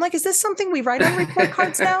 I'm like, is this something we write on report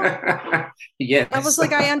cards now? Yes. I was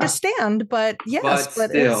like, I understand, but yes, but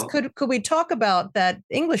could we talk about that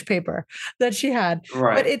English paper that she had?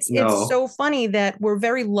 Right. But it's so funny that we're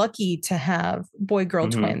very lucky to have boy-girl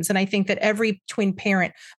twins. And I think that every twin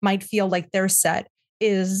parent might feel like their set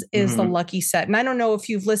is the lucky set. And I don't know if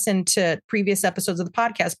you've listened to previous episodes of the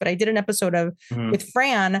podcast, but I did an episode with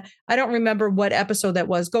Fran. I don't remember what episode that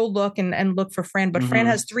was. Go look and look for Fran. But Fran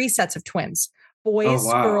has 3 sets of twins, boys,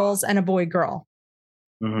 girls, and a boy girl.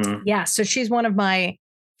 Yeah. So she's one of my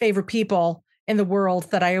favorite people in the world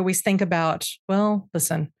that I always think about. Well,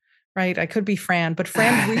 listen, right. I could be Fran, but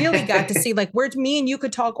Fran really got to see like where me and you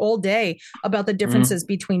could talk all day about the differences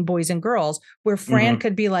between boys and girls, where Fran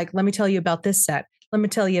could be like, let me tell you about this set. Let me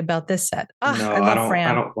tell you about this set. I love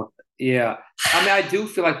Fran. Yeah. I mean, I do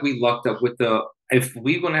feel like we lucked up with if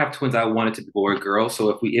we're going to have twins, I want it to be boy or girl. So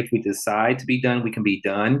if we decide to be done, we can be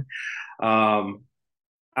done.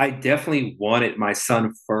 I definitely wanted my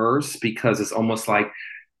son first because it's almost like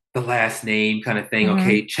the last name kind of thing.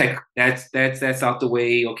 Okay, check. That's out the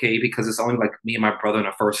way. Okay, because it's only like me and my brother and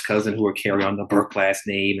a first cousin who are carrying on the Burke last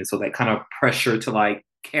name. And so that kind of pressure to like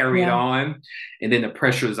carry it on, and then the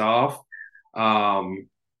pressure is off.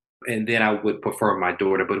 And then I would prefer my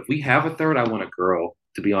daughter. But if we have a third, I want a girl,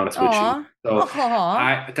 to be honest with you. Aw. So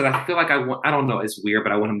Aw. because I feel like I don't know, it's weird,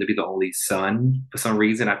 but I want him to be the only son for some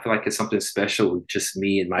reason. I feel like it's something special with just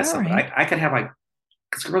me and my All son. But right. I could have like,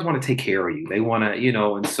 because girls want to take care of you. They want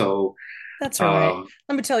to, and so. That's all right.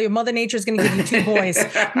 Let me tell you, Mother Nature's going to give you 2 boys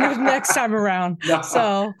next time around. No,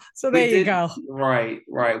 so there you go. Right.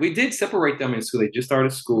 We did separate them in school. They just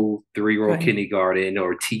started school, 3-year-old Good. kindergarten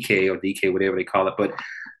or TK or DK, whatever they call it. But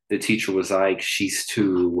the teacher was like, she's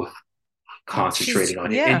too concentrated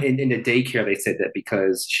on it. Yeah. And in the daycare, they said that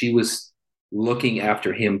because she was looking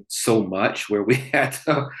after him so much where we had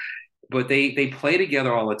to, but they play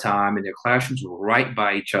together all the time and their classrooms were right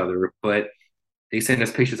by each other. But they sent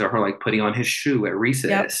us pictures of her like putting on his shoe at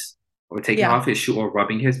recess or taking off his shoe or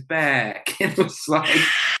rubbing his back. And it was like,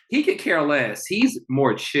 he could care less. He's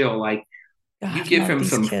more chill. Like, God, you give him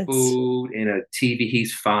some kids. food and a TV,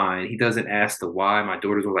 he's fine. He doesn't ask the why. My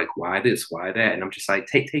daughters were like, why this, why that? And I'm just like,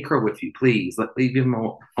 take her with you, please. Leave him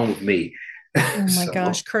home with me. Oh my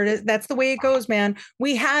gosh, Curtis, that's the way it goes, man.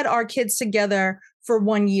 We had our kids together for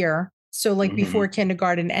 1 year. So like before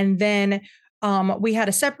kindergarten. And then we had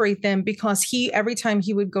to separate them because every time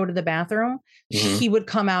he would go to the bathroom, he would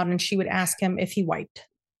come out and she would ask him if he wiped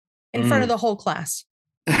in front of the whole class.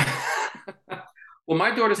 Well,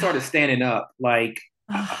 my daughter started standing up. Like,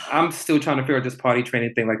 I'm still trying to figure out this potty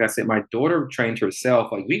training thing. Like I said, my daughter trained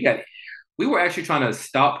herself. Like, we were actually trying to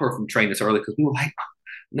stop her from training this early because we were like,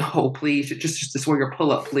 no, please, just wear your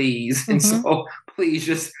pull up, please. And so please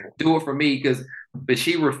just do it for me. But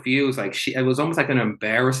she refused. Like, it was almost like an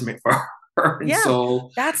embarrassment for her. And so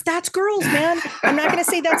that's girls, man. I'm not going to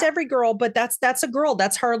say that's every girl, but that's a girl.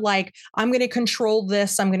 That's her. Like, I'm going to control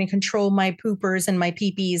this. I'm going to control my poopers and my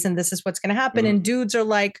peepees, and this is what's going to happen. And dudes are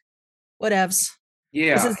like, whatevs.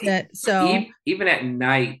 Yeah. This is it. So even at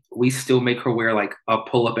night, we still make her wear like a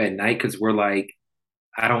pull up at night because we're like,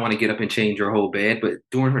 I don't want to get up and change her whole bed. But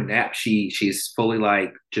during her nap, she's fully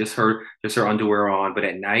like just her underwear on. But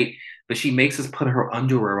at night, she makes us put her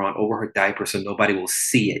underwear on over her diaper so nobody will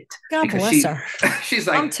see it. God bless her. She's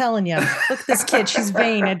like, I'm telling you, look at this kid. She's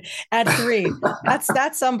vain at 3.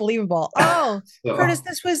 That's unbelievable. Oh, Curtis,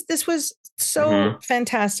 this was so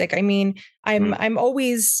fantastic. I mean,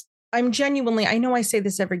 I'm genuinely, I know I say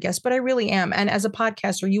this every guest, but I really am. And as a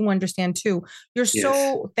podcaster, you understand too. You're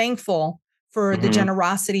so thankful for the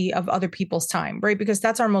generosity of other people's time, right? Because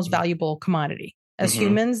that's our most valuable commodity. As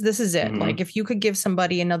humans, this is it. Like, if you could give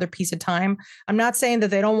somebody another piece of time, I'm not saying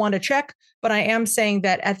that they don't want to check, but I am saying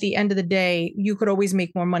that at the end of the day, you could always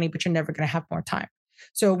make more money, but you're never going to have more time.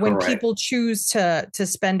 So when people choose to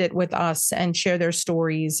spend it with us and share their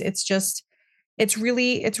stories, it's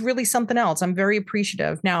really something else. I'm very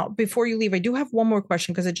appreciative. Now, before you leave, I do have one more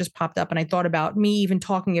question because it just popped up and I thought about me even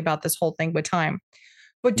talking about this whole thing with time.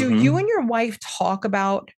 But do you and your wife talk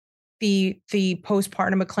about the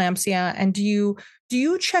postpartum eclampsia, and do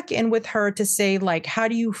you check in with her to say, like, how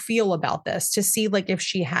do you feel about this, to see like if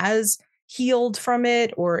she has healed from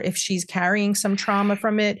it or if she's carrying some trauma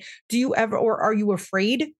from it? Do you ever, or are you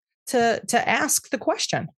afraid to ask the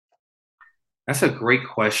question? That's a great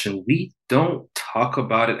question. We don't talk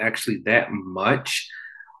about it actually that much,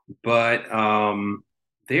 but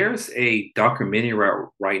there's a documentary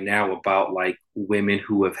right now about like women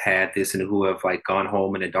who have had this and who have like gone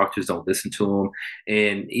home and the doctors don't listen to them.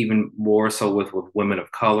 And even more so with women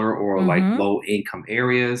of color or like low income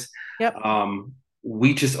areas. Yep.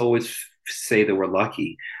 We just always say that we're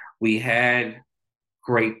lucky. We had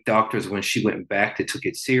great doctors when she went back that took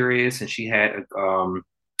it serious, and she had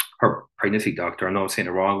her pregnancy doctor, I know I'm saying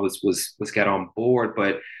it wrong, was got on board,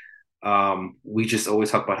 but we just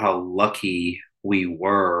always talk about how lucky we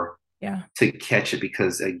were to catch it,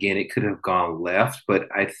 because again, it could have gone left. But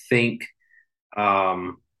I think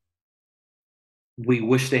we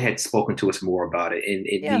wish they had spoken to us more about it, and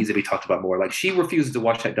it needs to be talked about more. Like, she refuses to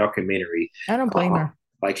watch that documentary. I don't blame her.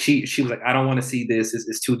 Like, she was like, I don't want to see this.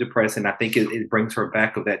 It's too depressing. I think it brings her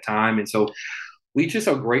back of that time. And so we just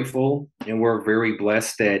are grateful, and we're very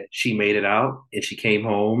blessed that she made it out and she came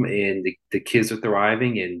home, and the kids are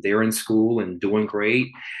thriving and they're in school and doing great.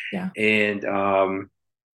 Yeah. And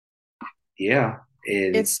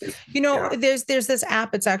it's there's this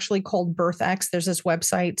app. It's actually called BirthX. There's this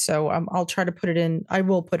website. So I'll try to put it in. I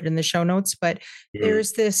will put it in the show notes, but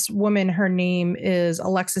there's this woman, her name is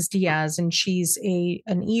Alexis Diaz, and she's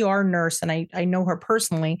an ER nurse. And I know her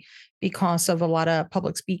personally because of a lot of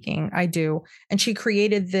public speaking I do. And she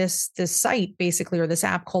created this site basically, or this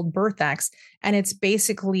app called BirthX. And it's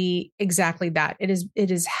basically exactly that. It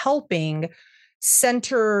is helping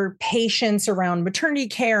center patients around maternity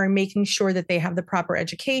care and making sure that they have the proper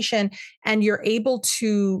education, and you're able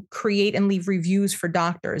to create and leave reviews for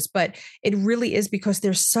doctors. But it really is because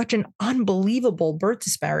there's such an unbelievable birth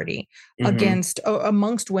disparity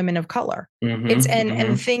amongst women of color. It's and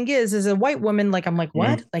the thing is, as a white woman, like I'm like,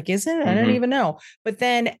 what? Like, is it? I don't even know. But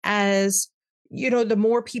then as you know, the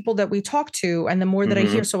more people that we talk to and the more that I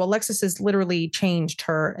hear, so Alexis has literally changed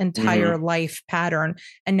her entire life pattern.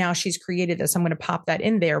 And now she's created this. I'm going to pop that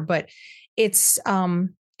in there, but it's a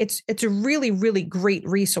really, really great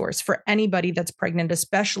resource for anybody that's pregnant,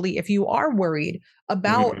 especially if you are worried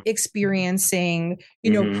about experiencing,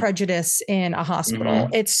 you know, prejudice in a hospital.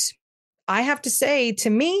 I have to say, to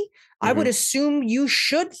me, I would assume you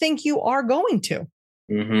should think you are going to,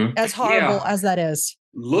 as horrible as that is.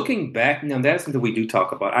 Looking back, now that's something we do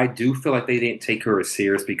talk about. I do feel like they didn't take her as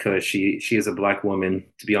serious because she is a Black woman,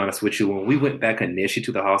 to be honest with you. When we went back initially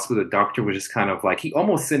to the hospital, the doctor was just kind of like, he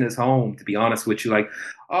almost sent us home, to be honest with you. Like,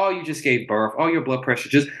 oh, you just gave birth. Oh, your blood pressure.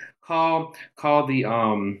 Just call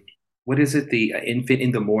the, what is it? The infant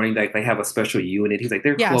in the morning. Like they have a special unit. He's like,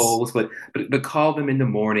 they're closed, but call them in the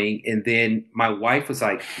morning. And then my wife was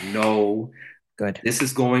like, no. Good. This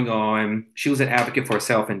is going on. She was an advocate for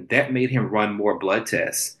herself, and that made him run more blood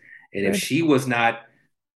tests. And if she was not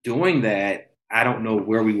doing that, I don't know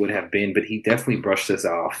where we would have been, but he definitely brushed us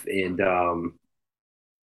off. And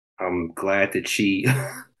I'm glad that she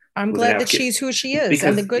I'm glad that she's who she is. Because,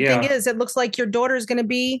 and the good thing is, it looks like your daughter's going to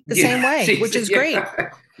be the same way, which is great.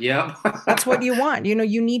 Yeah. That's what you want. You know,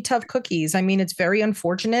 you need tough cookies. I mean, it's very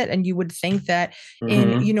unfortunate. And you would think that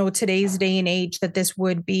in, you know, today's day and age that this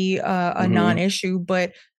would be a non-issue,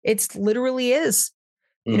 but it's literally is.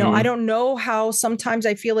 You know, I don't know how sometimes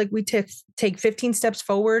I feel like we take 15 steps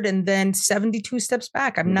forward and then 72 steps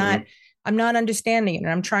back. I'm not understanding it.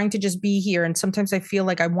 And I'm trying to just be here. And sometimes I feel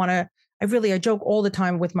like I joke all the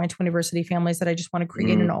time with my Twiniversity families that I just want to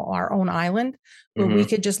create our own island where we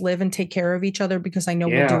could just live and take care of each other because I know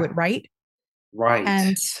we'll do it right. Right.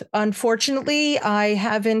 And unfortunately, I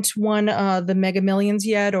haven't won the Mega Millions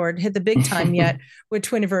yet or hit the big time yet with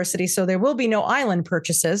Twiniversity. So there will be no island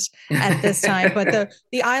purchases at this time. But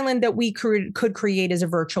the island that we could create is a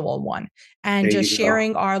virtual one. And just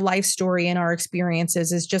sharing our life story and our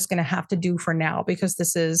experiences is just going to have to do for now because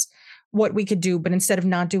this is what we could do. But instead of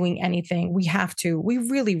not doing anything, we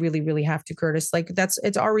really, really, really have to, Curtis. Like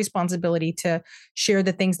it's our responsibility to share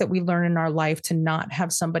the things that we learn in our life to not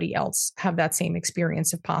have somebody else have that same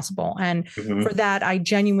experience if possible. And for that, I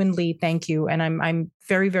genuinely thank you. And I'm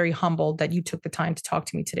very, very humbled that you took the time to talk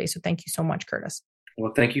to me today. So thank you so much, Curtis.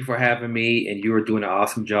 Well, thank you for having me. And you are doing an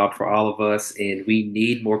awesome job for all of us. And we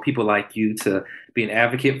need more people like you to be an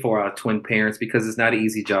advocate for our twin parents because it's not an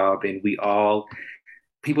easy job. And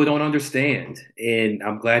people don't understand, and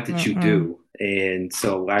I'm glad that you do. And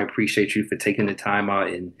so I appreciate you for taking the time out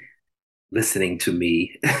and listening to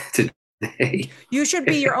me today. You should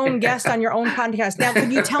be your own guest on your own podcast. Now,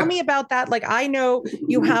 can you tell me about that? Like, I know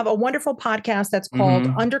you have a wonderful podcast that's called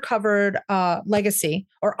Undercovered Legacy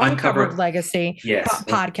or Uncovered Legacy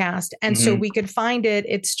podcast. And so we could find it.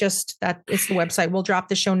 It's just that it's the website. We'll drop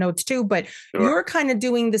the show notes too, but you're kind of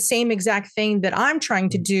doing the same exact thing that I'm trying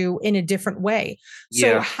to do in a different way.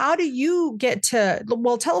 So how do you get to,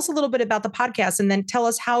 well, tell us a little bit about the podcast and then tell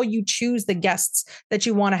us how you choose the guests that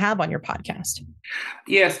you want to have on your podcast.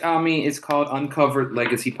 Yes. I mean, it's called Uncovered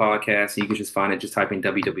Legacy Podcast. You can just find it. Just type in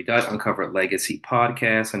www.uncovered legacy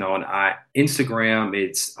podcast. And on Instagram,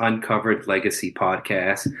 it's Uncovered Legacy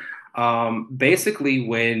Podcast. Basically,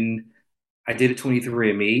 when I did a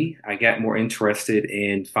 23andMe, I got more interested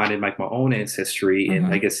in finding like my own ancestry and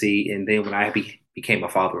legacy. And then when I became a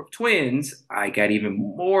father of twins, I got even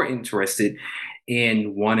more interested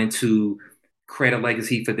in wanting to create a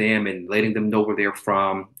legacy for them and letting them know where they're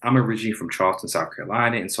from. I'm originally from Charleston, South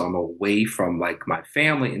Carolina, and so I'm away from like my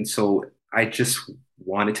family. And so I just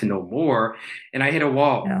wanted to know more. And I hit a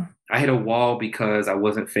wall. Yeah. I hit a wall because I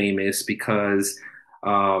wasn't famous, because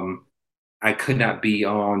I could not be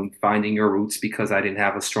on Finding Your Roots because I didn't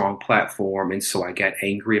have a strong platform. And so I got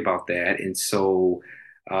angry about that. And so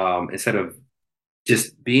instead of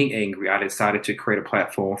just being angry, I decided to create a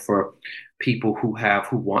platform for people who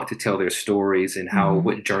want to tell their stories and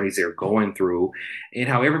what journeys they're going through, and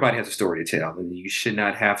how everybody has a story to tell, and you should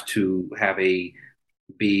not have to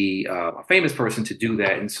be a famous person to do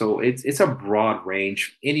that. And so it's a broad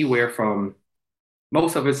range, anywhere from,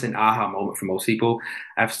 most of it's an aha moment for most people.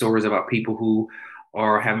 I have stories about people who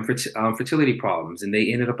are having fertility problems, and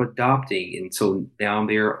they ended up adopting. And so now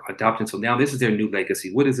they're adopting. So now this is their new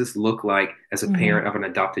legacy. What does this look like as a parent of an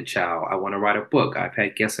adopted child? I want to write a book. I've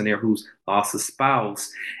had guests in there who's lost a spouse,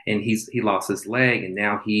 and he lost his leg, and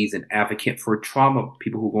now he's an advocate for trauma,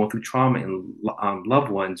 people who are going through trauma and loved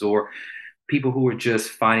ones, or people who are just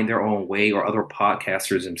finding their own way, or other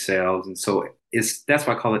podcasters themselves. And so that's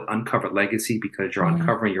why I call it Uncovered Legacy, because you're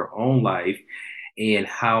uncovering your own life and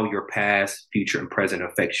how your past, future, and present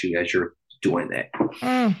affects you as you're doing that.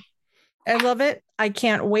 I love it. I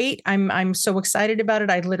can't wait. I'm so excited about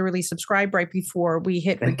it. I literally subscribed right before we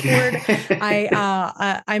hit record.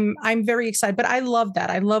 I'm very excited, but I love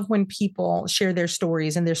that. I love when people share their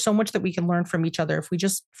stories, and there's so much that we can learn from each other if we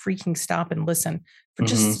just freaking stop and listen.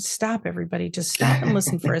 Just stop, everybody. Just stop and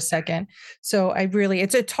listen for a second. So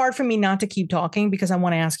it's hard for me not to keep talking because I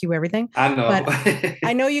want to ask you everything. I know. But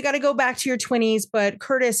I know you got to go back to your 20s, but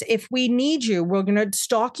Curtis, if we need you, we're going to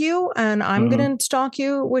stalk you, and I'm going to stalk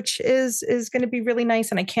you, which is going to be really nice.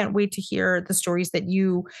 And I can't wait to hear the stories that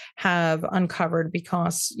you have uncovered,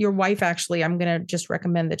 because your wife, actually, I'm going to just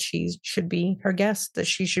recommend that she should be her guest, that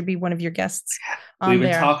she should be one of your guests. We've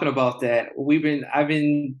been talking about that. I've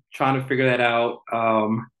been trying to figure that out.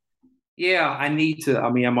 I need to.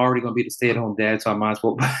 I mean, I'm already going to be the stay-at-home dad, so I might as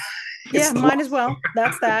well. Might as well.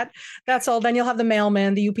 That's all. Then you'll have the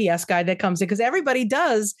mailman, the UPS guy that comes in, because everybody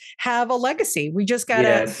does have a legacy. We just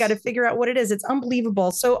gotta figure out what it is. It's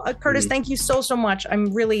unbelievable. So Curtis, thank you so much.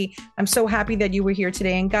 I'm so happy that you were here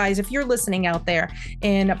today. And guys, if you're listening out there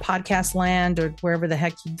in a podcast land, or wherever the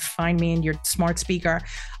heck you find me in your smart speaker,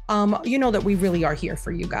 you know that we really are here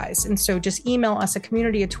for you guys. And so just email us at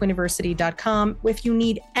community@twiniversity.com if you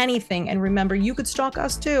need anything. And remember, you could stalk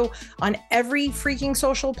us too on every freaking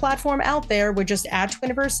social platform out there. We're just at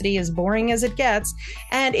Twiniversity, as boring as it gets.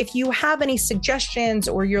 And if you have any suggestions,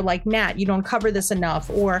 or you're like, Nat, you don't cover this enough,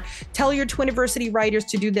 or tell your Twiniversity writers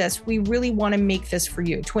to do this, we really want to make this for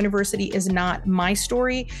you. Twiniversity is not my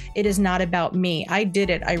story. It is not about me. I did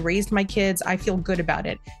it. I raised my kids. I feel good about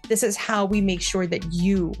it. This is how we make sure that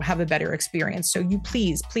you have a better experience. So you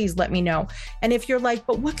please let me know. And if you're like,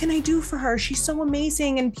 but what can I do for her? She's so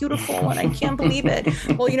amazing and beautiful, and I can't believe it.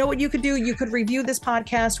 Well, you know what you could do? You could review this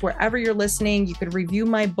podcast wherever you're listening. You could review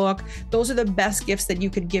my book. Those are the best gifts that you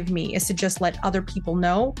could give me, is to just let other people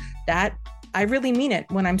know that I really mean it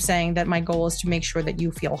when I'm saying that my goal is to make sure that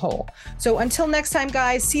you feel whole. So until next time,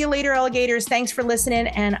 guys, see you later, alligators. Thanks for listening,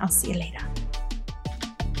 and I'll see you later.